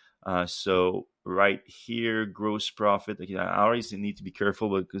Rivian. So right here, gross profit. Again, I always need to be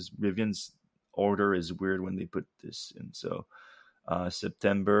careful because Rivian's order is weird when they put this in. So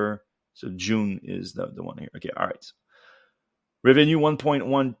September, so June is the one here. Okay, all right. Revenue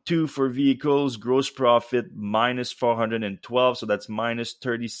 1.12 for vehicles, gross profit minus 412, so that's minus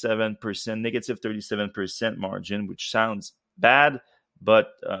 37%, negative 37% margin, which sounds bad,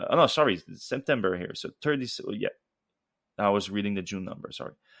 but oh no, sorry, September here. So 30, so yeah, I was reading the June number.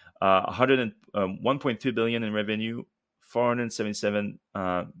 Sorry, 1.2 billion in revenue, 477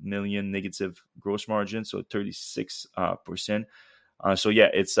 million negative gross margin, so 36%. So yeah,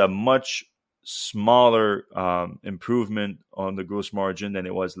 it's a much smaller improvement on the gross margin than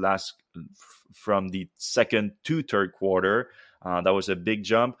it was from the second to third quarter. That was a big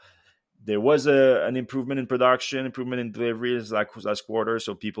jump. There was an improvement in production, improvement in deliveries last quarter,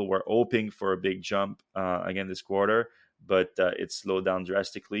 so people were hoping for a big jump again this quarter, but it slowed down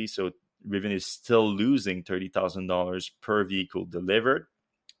drastically. So Rivian is still losing $30,000 per vehicle delivered,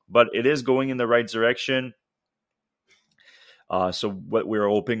 but it is going in the right direction. So what we're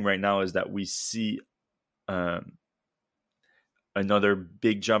hoping right now is that we see another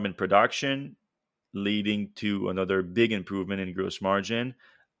big jump in production, leading to another big improvement in gross margin.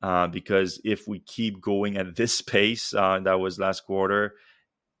 Because if we keep going at this pace that was last quarter,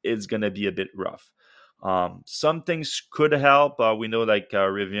 it's going to be a bit rough. Some things could help. We know, like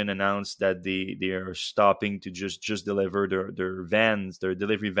Rivian announced that they are stopping to just deliver their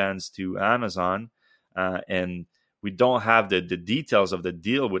delivery vans to Amazon, and we don't have the details of the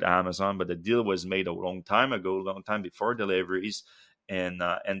deal with Amazon, but the deal was made a long time ago, a long time before deliveries, and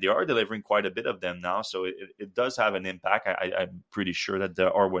they are delivering quite a bit of them now. So it does have an impact. I'm pretty sure that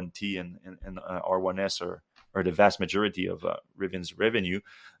the R1T and R1S are the vast majority of Rivian's revenue,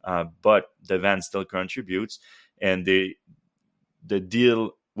 but the van still contributes, and the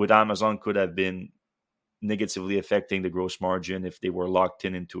deal with Amazon could have been negatively affecting the gross margin if they were locked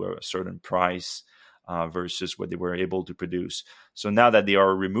into a certain price. versus what they were able to produce. So now that they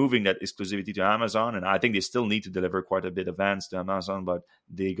are removing that exclusivity to Amazon, and I think they still need to deliver quite a bit of vans to Amazon, but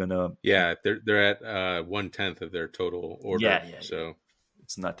they're gonna, Yeah, they're at 1/10 of their total order. yeah, So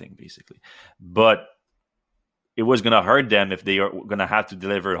it's nothing basically. But it was gonna hurt them if they are gonna have to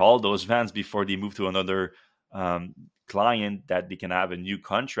deliver all those vans before they move to another um, client that they can have a new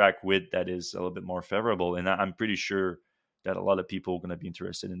contract with that is a little bit more favorable. And I'm pretty sure that a lot of people are going to be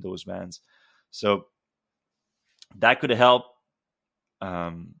interested in those vans. So that could help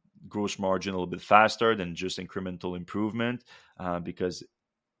gross margin a little bit faster than just incremental improvement, because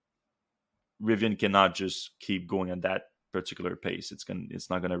Rivian cannot just keep going at that particular pace. It's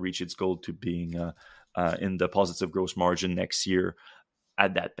not going to reach its goal to being in the positive gross margin next year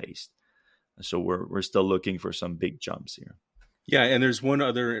at that pace. So we're still looking for some big jumps here. yeah, and there's one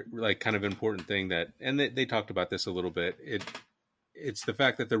other like kind of important thing that, and they talked about this a little bit. It's the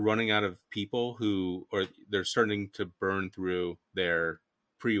fact that they're running out of people or they're starting to burn through their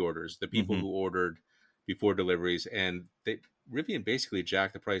pre-orders, the people who ordered before deliveries, and Rivian basically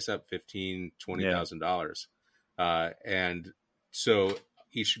jacked the price up $15,000-$20,000, and so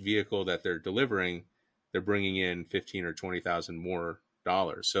each vehicle that they're delivering, they're bringing in 15 or 20,000 more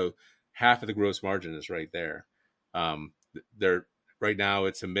dollars. So half of the gross margin is right there. They're right now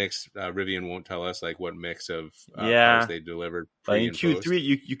it's a mix. Rivian won't tell us like what mix of cars they delivered pre in and Q3, post.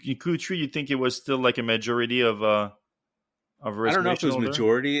 in Q3, you think it was still like a majority of I don't know if it was order?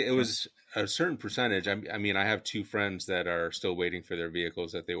 majority. It was a certain percentage. I mean, I have two friends that are still waiting for their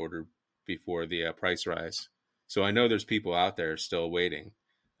vehicles that they ordered before the price rise. So I know there's people out there still waiting,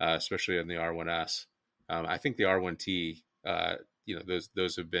 especially on the R1S. I think the R1T,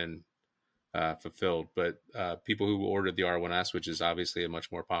 those have been fulfilled, but people who ordered the R1S, which is obviously a much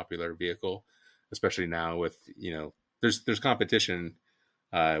more popular vehicle, especially now with there's competition,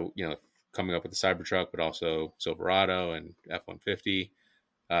 coming up with the Cybertruck, but also Silverado and F-150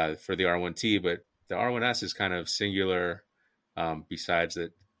 for the R1T. But the R1S is kind of singular. Besides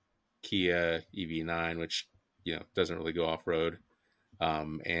that, Kia EV9, which doesn't really go off road,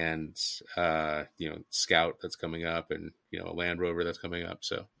 and Scout that's coming up, and a Land Rover that's coming up.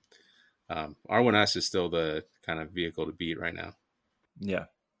 So R1S is still the kind of vehicle to beat right now. Yeah.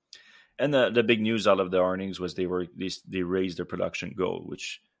 And the big news out of the earnings was they raised their production goal,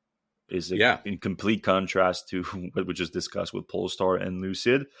 which is in complete contrast to what we just discussed with Polestar and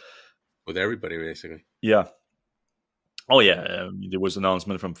Lucid. With everybody, basically. Yeah. Oh, yeah. There was an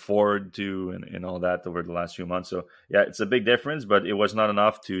announcement from Ford, too, and all that over the last few months. So, yeah, it's a big difference, but it was not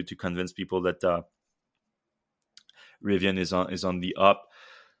enough to convince people that Rivian is on the up.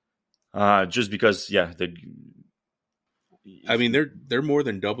 Just because, I mean, they're more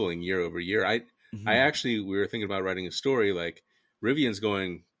than doubling year over year. I actually, we were thinking about writing a story like Rivian's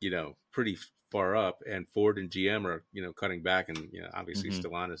going, pretty far up, and Ford and GM are, cutting back, and obviously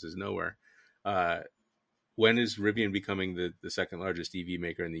Stellantis is nowhere. When is Rivian becoming the second largest EV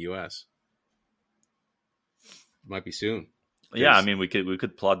maker in the U.S.? Might be soon. Yeah, I mean, we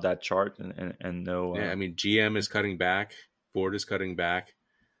could plot that chart and know. Yeah, I mean, GM is cutting back, Ford is cutting back.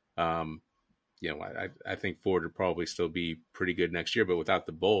 I think Ford would probably still be pretty good next year, but without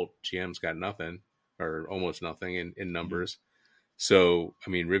the Bolt, GM's got nothing or almost nothing in numbers. So, I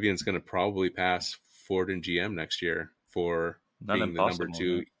mean, Rivian's going to probably pass Ford and GM next year for being the number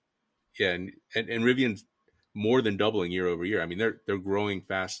two. Yeah, and Rivian's more than doubling year over year. I mean, they're growing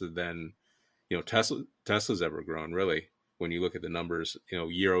faster than Tesla's ever grown, really, when you look at the numbers,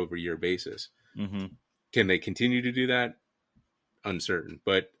 year over year basis. Can they continue to do that? Uncertain,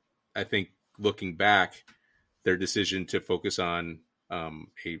 but I think looking back, their decision to focus on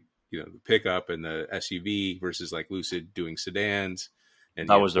the pickup and the SUV versus like Lucid doing sedans, and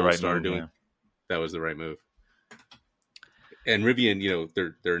that was the right move. That was the right move. And Rivian,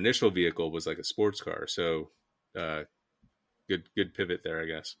 their initial vehicle was like a sports car, so good pivot there, I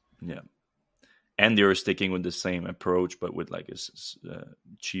guess. Yeah, and they were sticking with the same approach, but with like a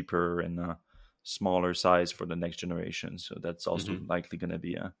cheaper and smaller size for the next generation. So that's also likely going to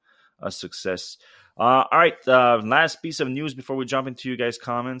be a success. All right, last piece of news before we jump into you guys'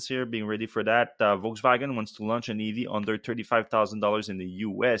 comments here. Being ready for that, Volkswagen wants to launch an EV under $35,000 in the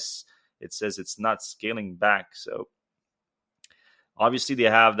US. It says it's not scaling back. So obviously they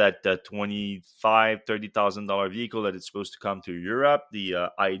have that $25,000-$30,000 vehicle that is supposed to come to Europe. The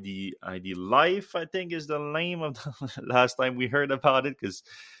ID Life, I think, is the name of the last time we heard about it, because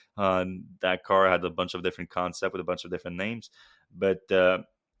that car had a bunch of different concepts with a bunch of different names, but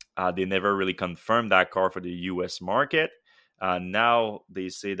they never really confirmed that car for the U.S. market. Now they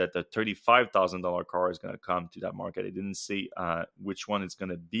say that the $35,000 car is going to come to that market. They didn't say which one it's going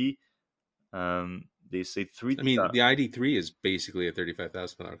to be. They say three. I mean, the ID3 is basically a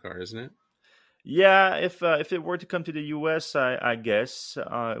 $35,000 car, isn't it? Yeah, if it were to come to the US, I guess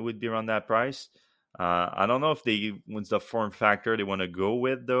it would be around that price. I don't know if they what's the form factor they want to go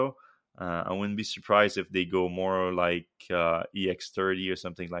with though. I wouldn't be surprised if they go more like EX30 or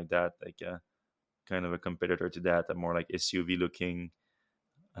something like that, like kind of a competitor to that, a more like SUV looking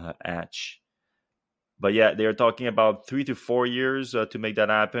hatch. But yeah, they are talking about 3 to 4 years to make that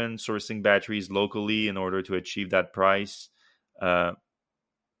happen, sourcing batteries locally in order to achieve that price. Uh,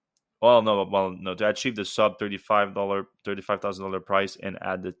 no, to achieve the sub $35,000 price and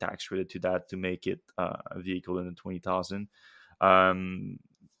add the tax credit to that to make it a vehicle in the 20,000. Um,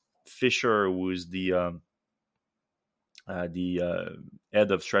 Fisher, who is the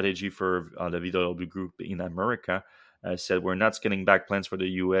head of strategy for the VW Group in America, said we're not scaling back plans for the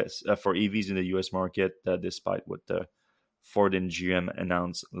U.S. For EVs in the U.S. market, despite what Ford and GM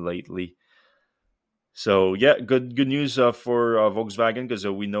announced lately. So yeah, good news for Volkswagen, because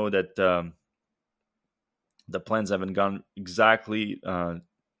we know that the plans haven't gone exactly.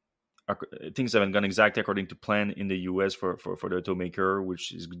 Things haven't gone exactly according to plan in the U.S. for the automaker,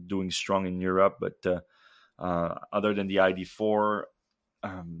 which is doing strong in Europe. But other than the ID4,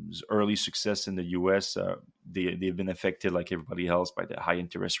 early success in the U.S., they've been affected like everybody else by the high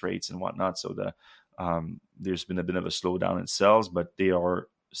interest rates and whatnot. So there's been a bit of a slowdown in sales, but they are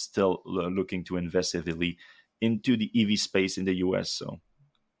still looking to invest heavily into the EV space in the US. So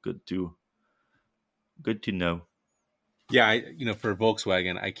good to know. Yeah, for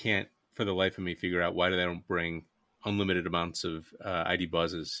Volkswagen, I can't for the life of me figure out why they don't bring unlimited amounts of ID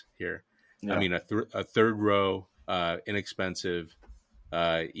buzzes here. Yeah. I mean, a third row, inexpensive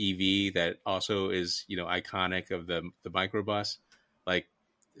EV that also is iconic of the microbus. Like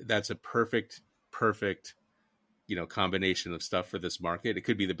that's a perfect combination of stuff for this market. It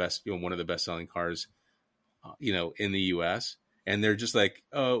could be the best, one of the best selling cars, in the U.S. And they're just like,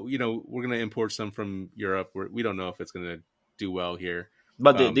 oh, we're going to import some from Europe. We don't know if it's going to do well here.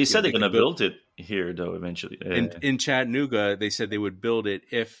 But they said they're going to build it here, though, eventually. In Chattanooga, they said they would build it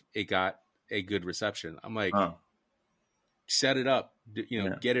if it got a good reception. I'm like, set it up,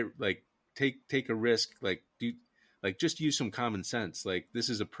 get it, like take a risk, like just use some common sense. Like this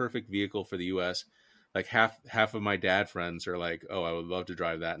is a perfect vehicle for the U.S. Like half of my dad friends are like, oh, I would love to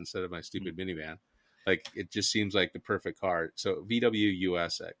drive that instead of my stupid minivan. Like it just seems like the perfect car. So VW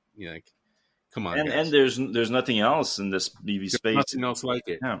US, like, come on, and guys. there's nothing else in this EV space. Nothing else like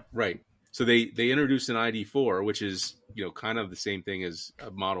it, right? So they introduced an ID4, which is kind of the same thing as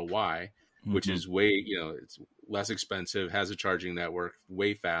a Model Y, which is way it's less expensive, has a charging network,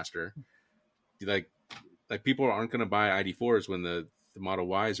 way faster. Like people aren't going to buy ID4s when the Model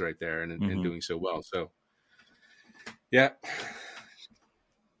Y is right there and doing so well. So yeah.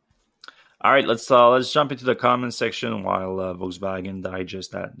 All right, let's jump into the comment section while Volkswagen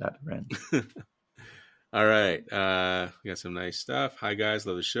digest that rant. All right, we got some nice stuff. Hi guys,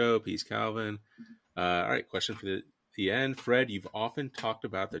 love the show. Peace, Calvin. All right, question for the end. Fred, you've often talked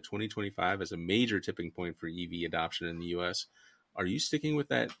about the 2025 as a major tipping point for EV adoption in the U.S. Are you sticking with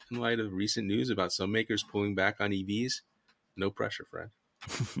that in light of recent news about some makers pulling back on EVs? No pressure, Fred.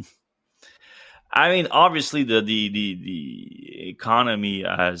 I mean, obviously the economy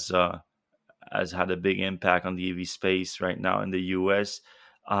has had a big impact on the EV space right now in the US.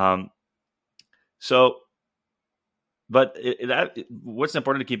 But what's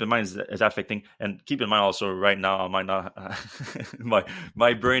important to keep in mind is affecting, and keep in mind also right now I might not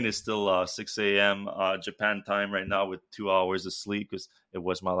my brain is still 6 a.m. Japan time right now with 2 hours of sleep because it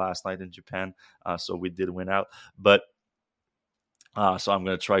was my last night in Japan, so we did win out. But so I'm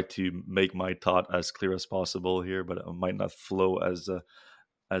going to try to make my thought as clear as possible here, but it might not flow as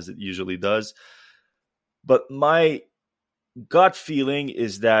it usually does. But my gut feeling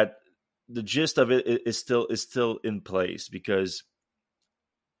is that the gist of it is still in place, because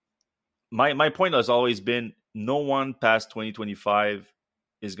my point has always been no one past 2025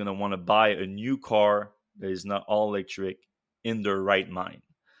 is going to want to buy a new car that is not all electric in their right mind.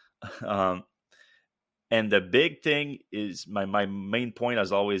 And the big thing is my main point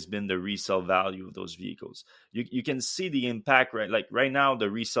has always been the resale value of those vehicles. You can see the impact, right? Like right now, the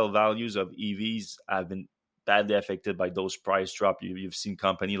resale values of EVs have been badly affected by those price drop. You've seen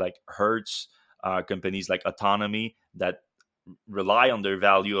companies like Hertz, companies like Autonomy that rely on their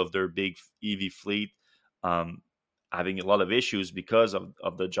value of their big EV fleet, having a lot of issues because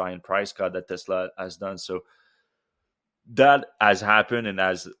of the giant price cut that Tesla has done. So that has happened and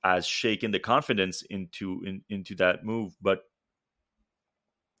has shaken the confidence into that move. But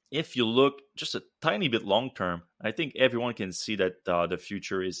if you look just a tiny bit long term, I think everyone can see that the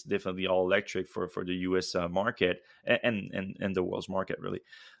future is definitely all electric for the U.S. Market and the world's market really.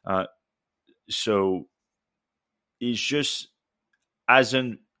 Uh, so it's just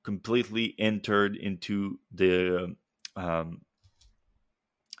hasn't completely entered into the um,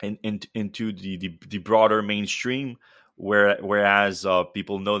 into the broader mainstream, whereas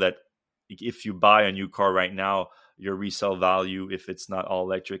people know that if you buy a new car right now, your resale value, if it's not all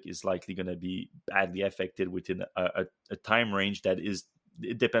electric, is likely going to be badly affected within a time range that is,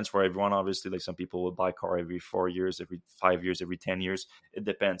 it depends for everyone obviously. Like some people will buy a car every 4 years, every 5 years, every 10 years. It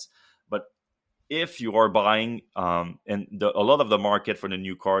depends. But if you are buying and a lot of the market for the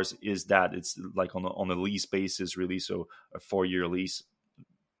new cars is that it's like on a lease basis really, so a 4 year lease,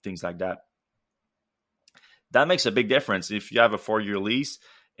 things like that. That makes a big difference. If you have a 4 year lease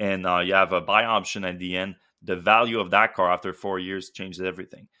and you have a buy option at the end, the value of that car after 4 years changes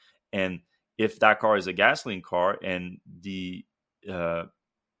everything. And if that car is a gasoline car and the uh,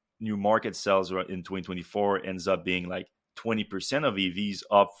 new market sales in 2024 ends up being like 20% of EVs,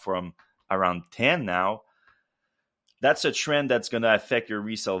 up from around 10 now, that's a trend that's going to affect your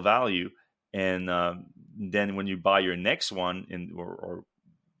resale value. And then when you buy your next one, or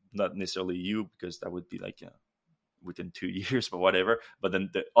not necessarily you, because that would be like within 2 years, but whatever. But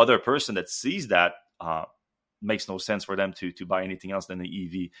then the other person that sees that makes no sense for them to buy anything else than the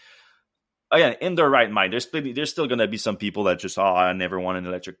EV. Again, in their right mind, there's still going to be some people that just, I never want an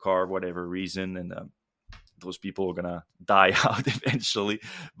electric car, whatever reason, and those people are going to die out eventually.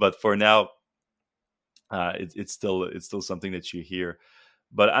 But for now, it's still something that you hear.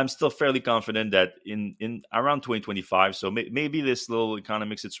 But I'm still fairly confident that in around 2025, so maybe this little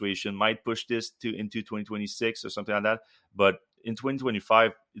economic situation might push this into 2026 or something like that. But in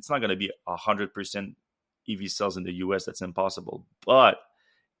 2025, it's not going to be 100% EV sales in the US. That's impossible. But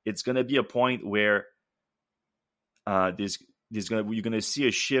it's going to be a point where you're going to see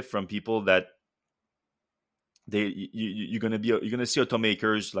a shift from people that you're going to see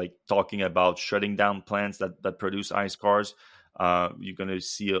automakers like talking about shutting down plants that produce ICE cars. You're going to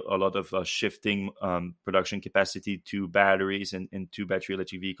see a lot of shifting production capacity to batteries and to battery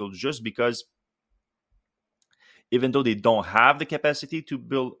electric vehicles, just because even though they don't have the capacity to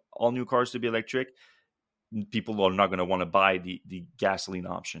build all new cars to be electric, people are not going to want to buy the gasoline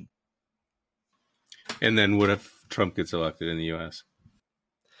option. And then what if Trump gets elected in the U.S.?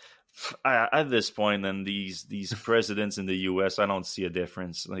 At this point, and these presidents in the U.S., I don't see a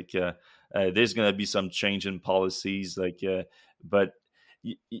difference. Like there's going to be some change in policies, like, but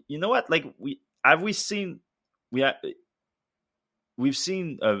you know what? Like we've seen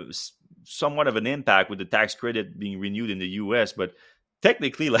somewhat of an impact with the tax credit being renewed in the U.S., but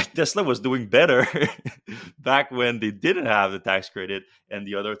technically, like Tesla was doing better back when they didn't have the tax credit and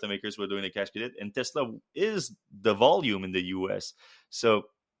the other automakers were doing the tax credit, and Tesla is the volume in the U.S. So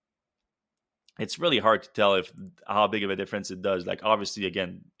it's really hard to tell if how big of a difference it does. Like obviously,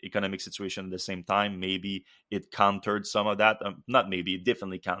 again, economic situation at the same time, maybe it countered some of that. Not maybe, it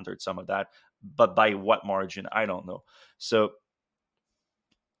definitely countered some of that, but by what margin, I don't know. So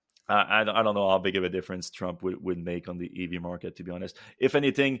I don't know how big of a difference Trump would make on the EV market, to be honest. If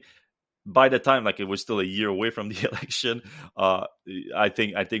anything, by the time like it was still a year away from the election, I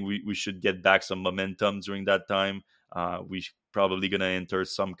think we should get back some momentum during that time. We probably going to enter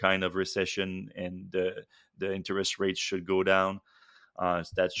some kind of recession, and the interest rates should go down. So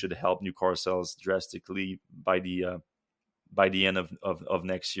that should help new car sales drastically by the end of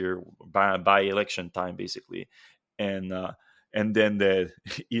next year, by election time, basically. And then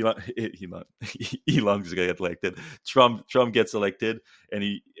Elon's gonna get elected. Trump gets elected, and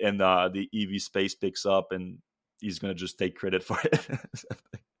the EV space picks up, and he's gonna just take credit for it.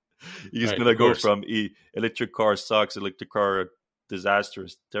 He's Right, gonna of go course. from electric car sucks, electric car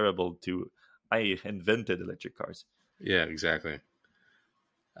disastrous, terrible, to I invented electric cars. Yeah, exactly.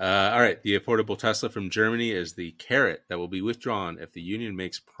 All right. The affordable Tesla from Germany is the carrot that will be withdrawn if the union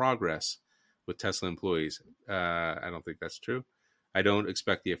makes progress with Tesla employees. I don't think that's true. I don't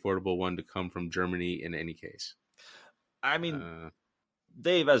expect the affordable one to come from Germany in any case. I mean, Uh,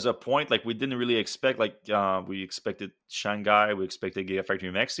 Dave, as a point, like we didn't really expect, like we expected Shanghai, we expected Gigafactory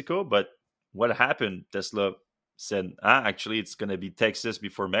in Mexico, but what happened? Tesla said, actually, it's going to be Texas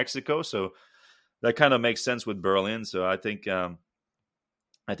before Mexico, so that kind of makes sense with Berlin. So I think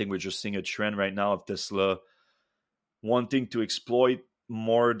we're just seeing a trend right now of Tesla wanting to exploit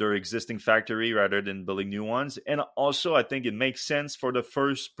more their existing factory rather than building new ones. And also, I think it makes sense for the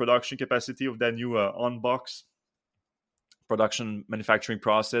first production capacity of that new on-box production manufacturing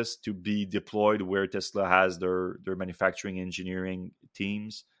process to be deployed where Tesla has their manufacturing engineering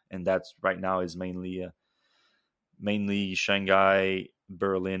teams and that's right now is mainly Shanghai,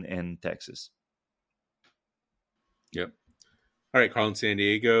 Berlin, and Texas. Yep. All right, Carl in San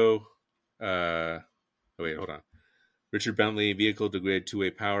Diego. Oh, wait, hold on. Richard Bentley, vehicle to grid two-way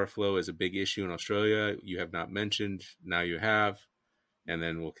power flow is a big issue in Australia. You have not mentioned. Now you have. And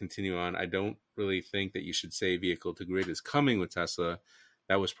then we'll continue on. I don't really think that you should say vehicle to grid is coming with Tesla.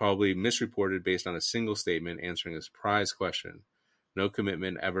 That was probably misreported based on a single statement answering a surprise question. No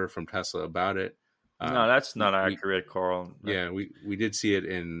commitment ever from Tesla about it. No, that's not We accurate, Carl. yeah, we did see it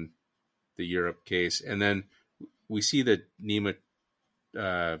in the Europe case. And then we see the NEMA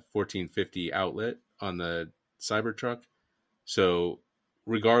 1450 outlet on the Cybertruck. So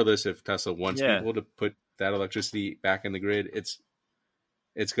regardless if Tesla wants Yeah. people to put that electricity back in the grid, it's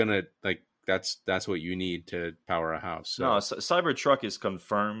gonna like that's what you need to power a house. So No, Cybertruck is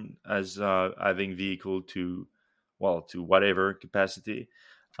confirmed as having vehicle to whatever capacity.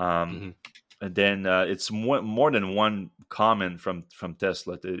 Um, mhm. and then it's more than one comment from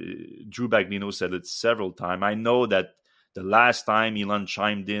Tesla. Drew Bagnino said it several times. I know that the last time Elon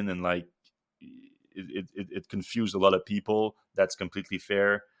chimed in and like it confused a lot of people. That's completely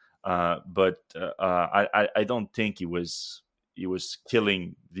fair. But I don't think he was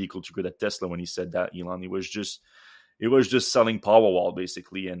killing vehicle to grid at Tesla when he said that. Elon, it was just selling Powerwall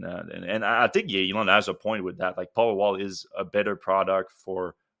basically, and I think Elon has a point with that. Like Powerwall is a better product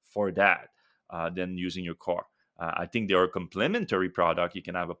for that than using your car. I think they are a complementary product. You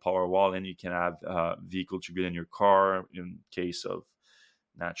can have a Powerwall and you can have vehicle to grid in your car in case of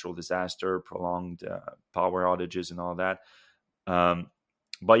natural disaster, prolonged power outages, and all that. Um,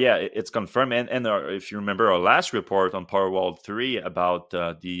 but yeah, it's confirmed. And if you remember our last report on Powerwall 3 about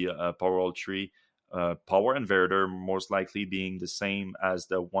the Powerwall 3 power inverter most likely being the same as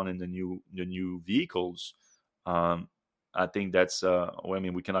the one in the new vehicles. I think that's well, I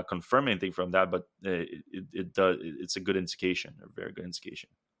mean, we cannot confirm anything from that, but it does. It's a good indication, a very good indication.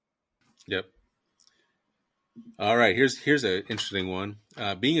 Yep. All right. Here's an interesting one.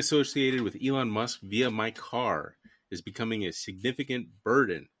 Being associated with Elon Musk via my car is becoming a significant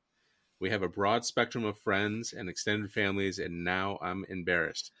burden. We have a broad spectrum of friends and extended families, and now I'm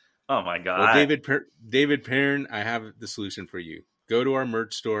embarrassed. Oh my Well, god! David Perrin, I have the solution for you. Go to our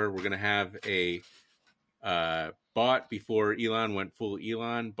merch store. We're gonna have a bought before Elon went full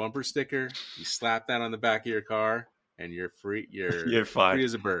Elon bumper sticker. You slap that on the back of your car, and you're free. You're fine. Free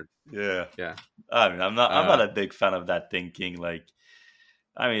as a bird. Yeah. Yeah. I mean, I'm not a big fan of that thinking. Like,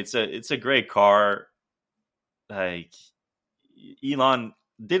 I mean, it's a great car. Like, Elon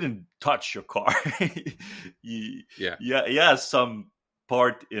didn't touch your car. Yeah. He has some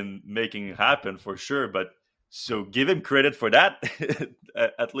part in making it happen for sure, but so give him credit for that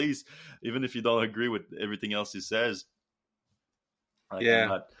at least, even if you don't agree with everything else he says. Like, I'm Yeah.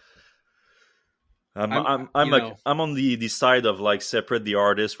 not. I'm I'm you like know I'm on the side of like separate the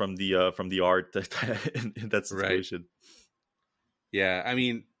artist from the art in that right. situation. Yeah. I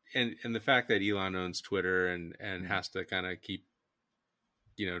mean, and the fact that Elon owns Twitter and has to kind of keep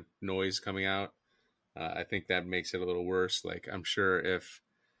noise coming out, I think that makes it a little worse. Like, I'm sure if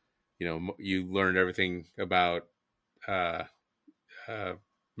you learned everything about uh,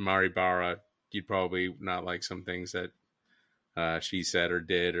 Mari Barra, you'd probably not like some things that she said or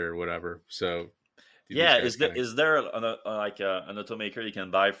did or whatever. So these Yeah, guys kind of is there like an automaker you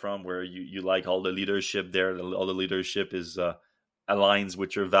can buy from where you like all the leadership there? All the leadership is aligns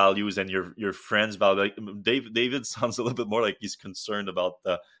with your values and your friends' value. Like David sounds a little bit more like he's concerned about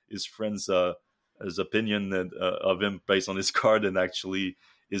his friends' his opinion of him based on his car than actually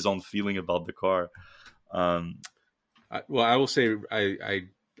his own feeling about the car. Um, well, I will say I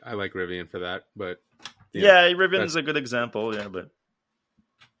like Rivian for that, but yeah, Rivian is that's a good example. Yeah, but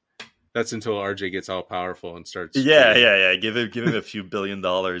until RJ gets all powerful and starts yeah, trading. yeah. Give him a few $1 billion.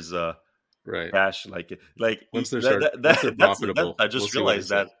 Right. Cash like Once they're that profitable, I we'll just see what he realized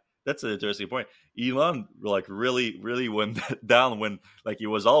says. that that's an interesting point. Elon like really went down when like he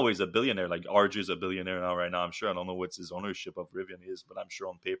was always a billionaire. Like RJ is a billionaire now right now. I'm sure. I don't know what's his ownership of Rivian is, but I'm sure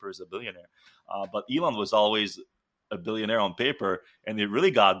on paper is a billionaire. But Elon was always a billionaire on paper, and it really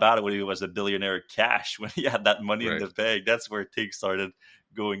got bad when he was a billionaire cash, when he had that money in Right. the bank. That's where things started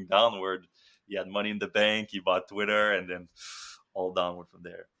going downward. He had money in the bank, he bought Twitter, and then all downward from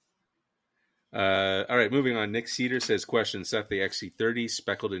there. All right, moving on. Nick Cedar says, question, Seth, the XC30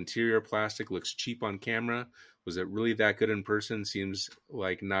 speckled interior plastic looks cheap on camera. Was it really that good in person? Seems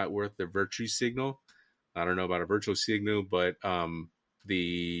like not worth the virtue signal. I don't know about a virtual signal, but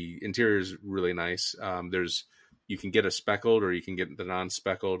the interior is really nice. You can get a speckled or you can get the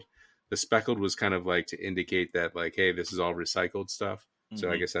non-speckled. The speckled was kind of like to indicate that like, hey, this is all recycled stuff. So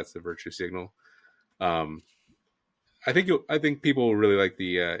I Hmm. guess that's the virtue signal. Um, I think people will really like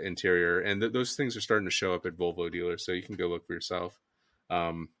the interior, and those things are starting to show up at Volvo dealers, so you can go look for yourself.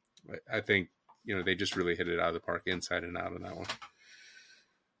 Um, I think they just really hit it out of the park, inside and out on that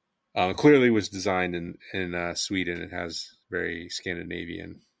one. Clearly was designed in Sweden. It has very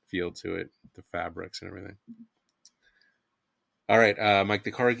Scandinavian feel to it, the fabrics and everything. All right, Mike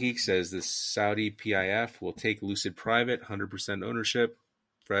the Car Geek says the Saudi PIF will take Lucid private, 100% ownership.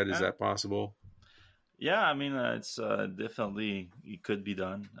 Fred, is Yeah. that possible? Yeah, I mean, it's definitely it could be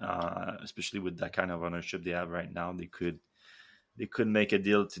done, especially with that kind of ownership they have right now. They could make a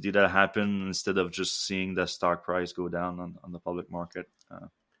deal to do that happen instead of just seeing the stock price go down on the public market.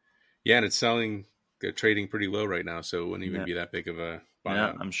 Yeah, and it's trading pretty low right now, so it wouldn't even Yeah, be that big of a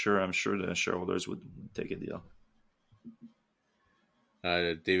yeah, buyout. I'm sure the shareholders would take a deal.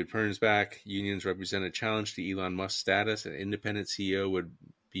 David Pern's back. Unions represent a challenge to Elon Musk's status. An independent CEO would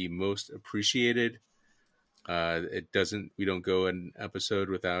be most appreciated. It doesn't. We don't go an episode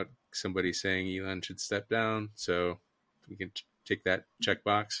without somebody saying Elon should step down. So we can tick that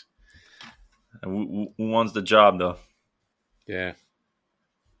checkbox. And who wants the job though? Yeah,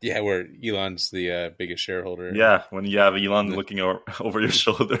 yeah. Where Elon's the biggest shareholder. Yeah, when you have Elon looking over your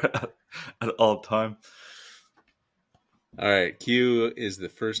shoulder at all time. All right. Q is the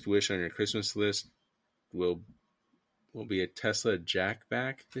first wish on your Christmas list. Will be a Tesla Jack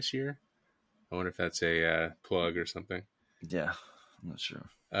back this year. I wonder if that's a plug or something. Yeah, I'm not sure.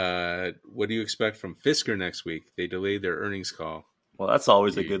 What do you expect from Fisker next week? They delayed their earnings call. Well, that's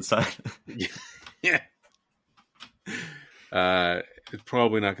always a good sign. Yeah. It's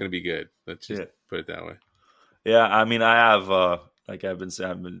probably not going to be good. Let's just Yeah. put it that way. Yeah, I mean, I have, like I've been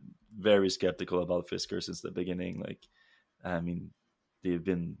saying, I've been very skeptical about Fisker since the beginning. Like, I mean, they've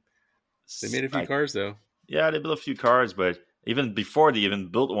been They made a few like, cars though. yeah, they built a few cars, but even before they even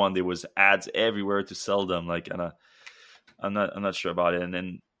built one, there was ads everywhere to sell them. Like, and I'm not sure about it. And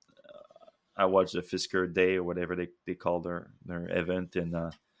then I watched the Fisker Day or whatever they call their event,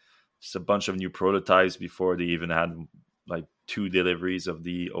 and just a bunch of new prototypes before they even had like 2 deliveries of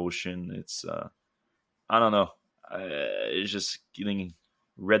the Ocean. It's I don't know. It's just getting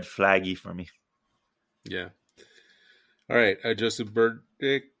red flaggy for me. Yeah. All right. Joseph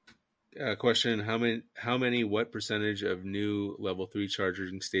Burdick, question: what percentage of new Level 3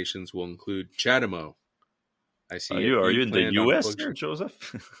 charging stations will include CHAdeMO? I Are see a you are few you in the planned on U.S. plug. here,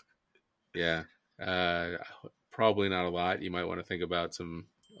 Joseph? Yeah. Uh, Probably not a lot. You might want to think about some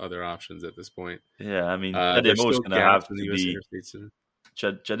other options at this point. Yeah, I mean, There's CHAdeMO is still gonna gaps have in the to U.S. be interstates.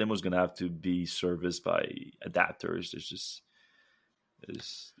 CHAdeMO is gonna have to be serviced by adapters.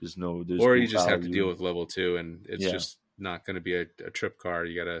 There's Or no you just have to deal value. with level 2, and it's Yeah. just not going to be a trip car.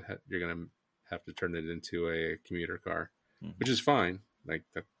 You're gonna have to turn it into a commuter car, which Mhm. is fine. Like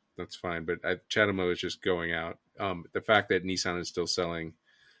that's fine. But CHAdeMO is just going out. The fact that Nissan is still selling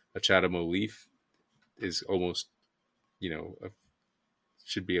a CHAdeMO Leaf is almost,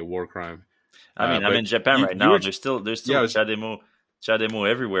 should be a war crime. I mean, I'm But in Japan right you now. were, There's still yeah, I was, CHAdeMO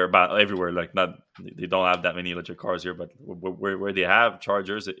everywhere, but everywhere. Like, not they don't have that many electric cars here, but where they have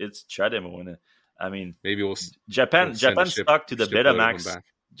chargers, it's CHAdeMO. And I mean, maybe we'll Japan send a Japan stuck to the shipload of them Betamax. back.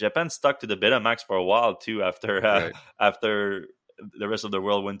 Japan stuck to the Betamax for a while too. After Right, after the rest of the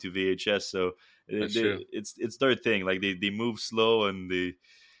world went to VHS, so that's true. it's their thing. Like, they move slow, and they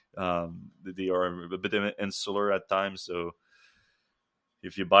are a bit insular at times. So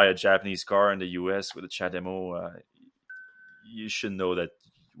if you buy a Japanese car in the US with a CHAdeMO, you should know that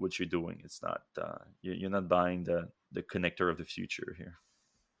what you're doing. It's not you're not buying the connector of the future here.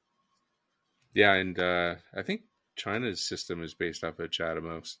 Yeah, and I think China's system is based off of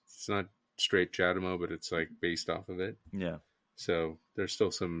CHAdeMO. It's not straight CHAdeMO, but it's like based off of it. Yeah. So there's still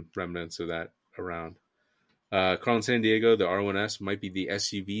some remnants of that around. Carl in San Diego, the R1S might be the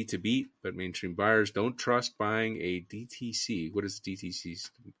SUV to beat, but mainstream buyers don't trust buying a DTC. What does DTC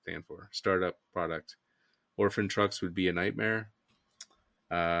stand for? Startup product. Orphan trucks would be a nightmare.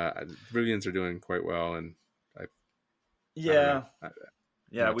 Rivians are doing quite well, and I don't know. Yeah. I'm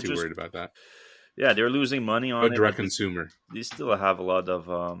Yeah, not we too just worried about that. they're losing money But on it, direct but consumer. they still have a lot of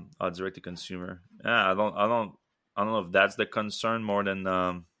direct to consumer. Yeah, I don't know if that's the concern more than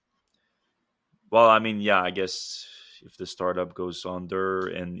well, I mean, yeah, I guess if the startup goes under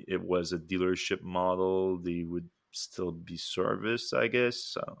and it was a dealership model, they would still be serviced, I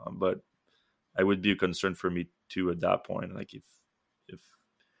guess. But I would be a concern for me too at that point. Like, if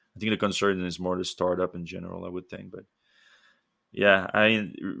I think the concern is more the startup in general, I would think. But yeah, I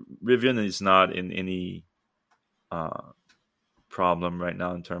mean, Rivian is not in any uh, problem right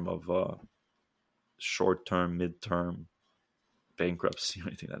now in terms of short term, mid term bankruptcy or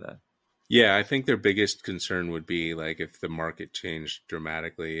anything like that. Yeah, I think their biggest concern would be like if the market changed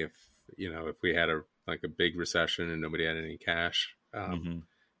dramatically, if if we had a big recession and nobody had any cash. Hmm.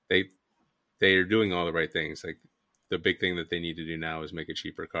 They they are doing all the right things. Like the big thing that they need to do now is make a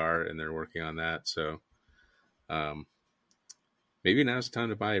cheaper car, and they're working on that. So um, maybe now's the time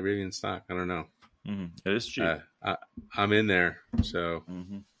to buy Rivian stock. I don't know. Hmm. It is cheap. Uh, I'm in there, so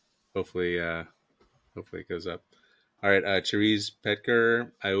Hmm. hopefully, hopefully it goes up. All right, Therese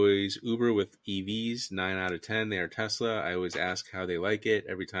Petker. I always Uber with EVs. 9 out of 10. They are Tesla. I always ask how they like it.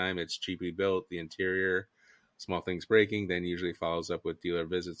 Every time it's cheaply built. The interior, small things breaking. Then usually follows up with dealer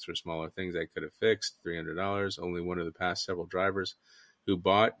visits for smaller things I could have fixed. $300. Only one of the past several drivers who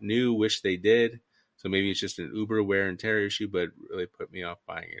bought new wish they did. So maybe it's just an Uber wear and tear issue, but really put me off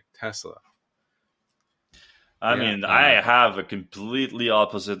buying a Tesla. I Yeah. mean, I have a completely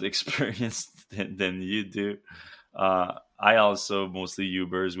opposite experience than you do. I also mostly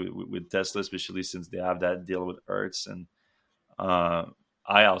Ubers with Tesla, especially since they have that deal with Hertz, and uh,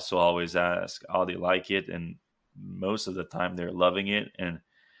 I also always ask how they like it, and most of the time they're loving it, and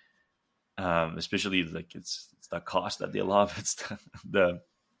especially like it's the cost that they love. It's the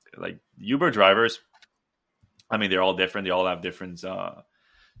like Uber drivers. I mean, they're all different. They all have different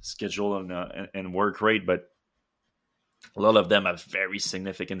schedule and work rate, but a lot of them have very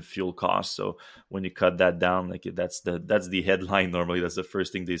significant fuel costs. So when you cut that down, like that's the headline. Normally, that's the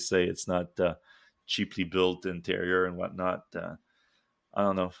first thing they say. It's not cheaply built interior and whatnot. I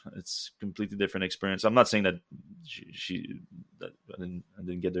don't know. It's completely different experience. I'm not saying that that I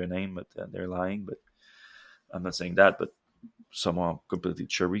didn't get their name, but they're lying. But I'm not saying that. But someone completely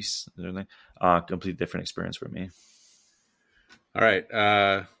cherries their name. Completely different experience for me. All right.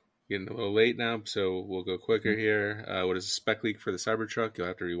 Getting a little late now, so we'll go quicker here. What is a spec leak for the Cybertruck? You'll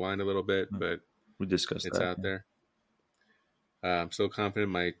have to rewind a little bit, but We discussed it's that. out Yeah. there. I'm still confident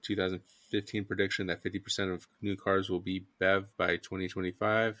in my 2015 prediction that 50% of new cars will be BEV by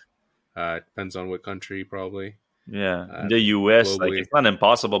 2025. Depends on what country, probably. Yeah, in the US, like Globally, it's not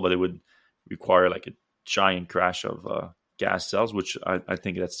impossible, but it would require like a giant crash of gas cells, which I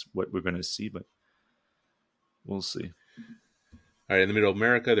think that's what we're going to see, but we'll see. all right, in the middle of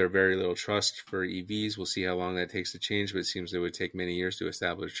America, there are very little trust for EVs. We'll see how long that takes to change, but it seems it would take many years to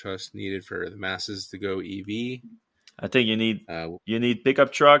establish trust needed for the masses to go EV. I think Uh, you need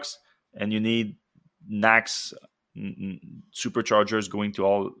pickup trucks and you need NACS superchargers going to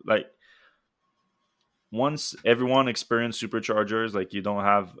all like once everyone experienced superchargers, like you don't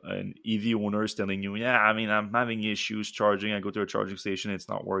have an EV owners telling you, yeah, I mean, I'm having issues charging. I go to a charging station, it's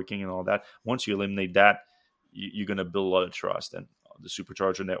not working and all that. Once you eliminate that, you're going to build a lot of trust. And the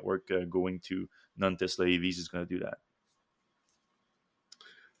supercharger network going to non-Tesla EVs is going to do that.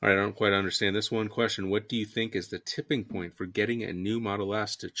 all right, I don't quite understand this one question. What do you think is the tipping point for getting a new Model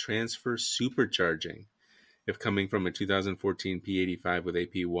S to transfer supercharging? If coming from a 2014 P85 with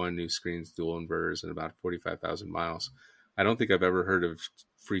AP1, new screens, dual inverters, and about 45,000 miles, I don't think I've ever heard of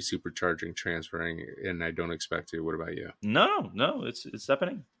free supercharging transferring, and I don't expect to. What about you? No, it's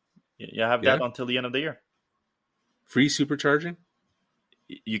happening. You have that Yeah, until the end of the year. free supercharging.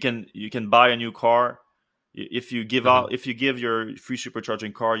 You can buy a new car if you give Uh-huh. out if you give your free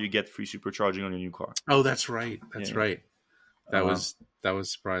supercharging car, you get free supercharging on your new car. Oh, that's right. That's Yeah. right. That Um, was that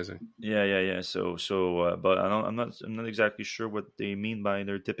was surprising. yeah. But I'm not exactly sure what they mean by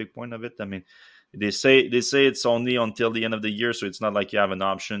their tipping point of it. I mean, they say it's only until the end of the year, so it's not like you have an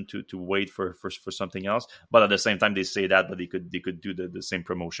option to wait for something else. But at the same time, they say that, but they could do the same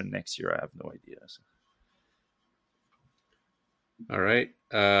promotion next year. I have no idea. So. All right.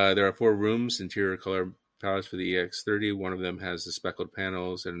 There are 4 rooms, interior color palettes for the EX30. One of them has the speckled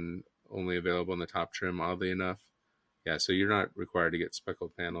panels and only available in the top trim, oddly enough. Yeah, so you're not required to get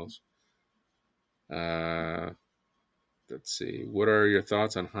speckled panels. Uh, let's see. What are your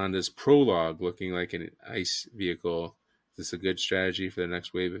thoughts on Honda's Prologue looking like an ICE vehicle? Is this a good strategy for the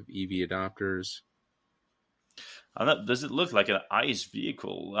next wave of EV adopters? Does it look like an ICE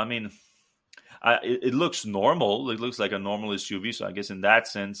vehicle? I mean, it looks normal. It looks like a normal SUV. So I guess in that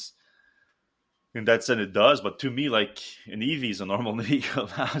sense, it does. But to me, like an EV is a normal vehicle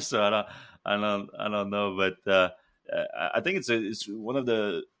now. So I don't know. But I think it's one of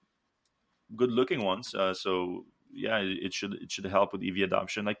the good looking ones. So yeah, it should help with EV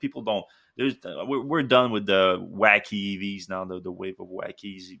adoption. Like people don't. We're done with the wacky EVs now. The wave of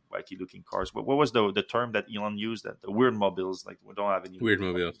wacky looking cars. What was the term that Elon used? That the weird mobiles. Like we don't have any Weird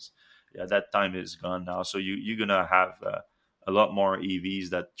weird mobile. mobiles. Yeah, that time is gone now. So you're gonna have a lot more EVs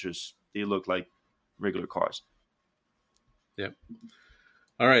that just they look like regular cars. Yep.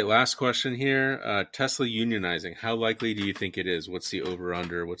 All right, last question here. Tesla unionizing. How likely do you think it is? What's the over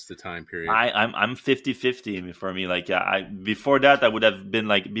under? What's the time period? I'm 50-50 for me. Like, yeah, I before that I would have been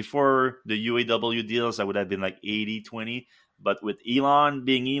like, before the UAW deals, I would have been like 80-20. But with Elon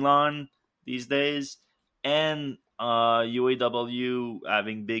being Elon these days, and UAW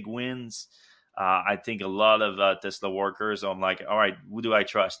having big wins, I think a lot of Tesla workers, I'm like, all right, who do I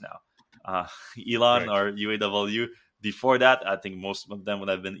trust now? Elon Right. or UAW? Before that, I think most of them would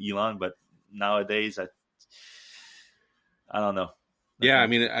have been Elon, but nowadays, I don't know. Yeah, I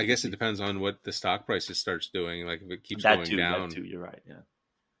I'm mean, I guess it 50-50. depends on what the stock prices starts doing. Like if it keeps That going too, that down. too. You're right.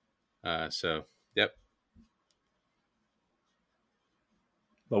 Yeah. So, yep.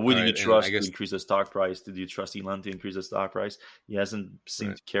 But who All do you right, and I trust to guess increase the stock price? Do you trust Elon to increase the stock price? He hasn't seemed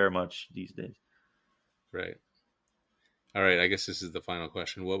right, to care much these days. right. All right, I guess this is the final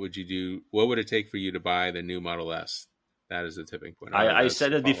question. What would you do? What would it take for you to buy the new Model S? That is the tipping point. Or I that's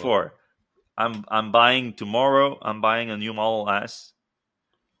said the it follow up. before. I'm buying tomorrow. I'm buying a new Model S.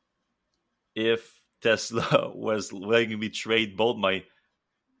 If Tesla was letting me trade both my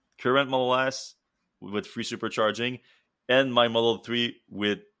current Model S with free supercharging and my Model 3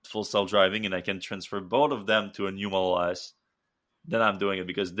 with full self driving, and I can transfer both of them to a new Model S, then I'm doing it,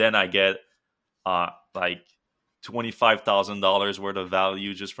 because then I get like $25,000 worth of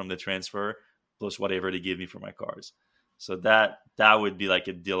value just from the transfer, plus whatever they give me for my cars. So that would be like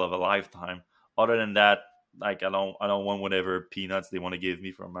a deal of a lifetime. Other than that, like I don't want whatever peanuts they want to give me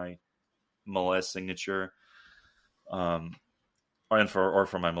for my Model S signature, um, or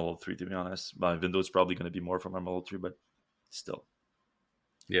for my Model 3, to be honest. But even though it's probably going to be more for my Model 3, but still,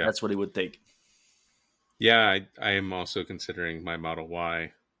 Yeah, that's what it would take. yeah. I am also considering my Model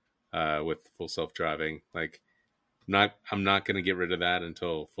Y with full self driving. Like, I'm not going to get rid of that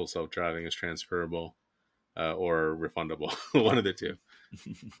until full self driving is transferable or refundable. One of the two.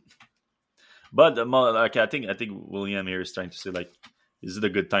 But like, I think William here is trying to say, like, is it a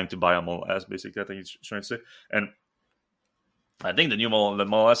good time to buy a Model S? Basically, I think he's trying to say, and I think the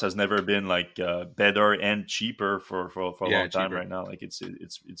Model S has never been like better and cheaper for a Yeah, long time. cheaper. Right now, like it's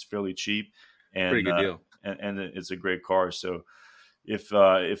fairly cheap, Pretty and good deal. and it's a great car. So if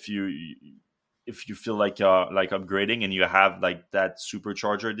if you feel like upgrading, and you have like that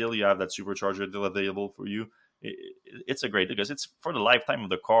supercharger deal, you have that supercharger deal available for you. It's a great, because it's for the lifetime of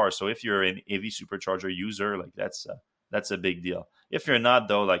the car. So if you're an AV supercharger user, like that's a big deal. If you're not,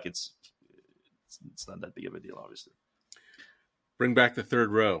 though, like it's not that big of a deal, obviously. Bring back the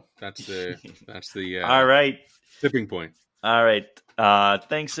third row. That's the All right. tipping point. All right.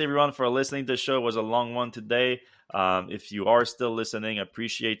 Thanks everyone for listening to the show. It was a long one today. If you are still listening, I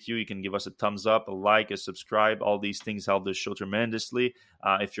appreciate you. You can give us a thumbs up, a like, a subscribe. All these things help the show tremendously.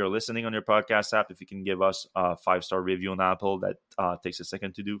 If you're listening on your podcast app, if you can give us a 5-star review on Apple, that takes a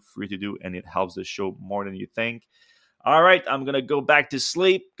second to do, free to do, and it helps the show more than you think. All right, I'm going to go back to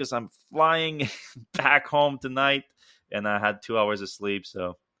sleep because I'm flying back home tonight, and I had 2 hours of sleep.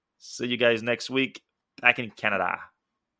 So see you guys next week back in Canada.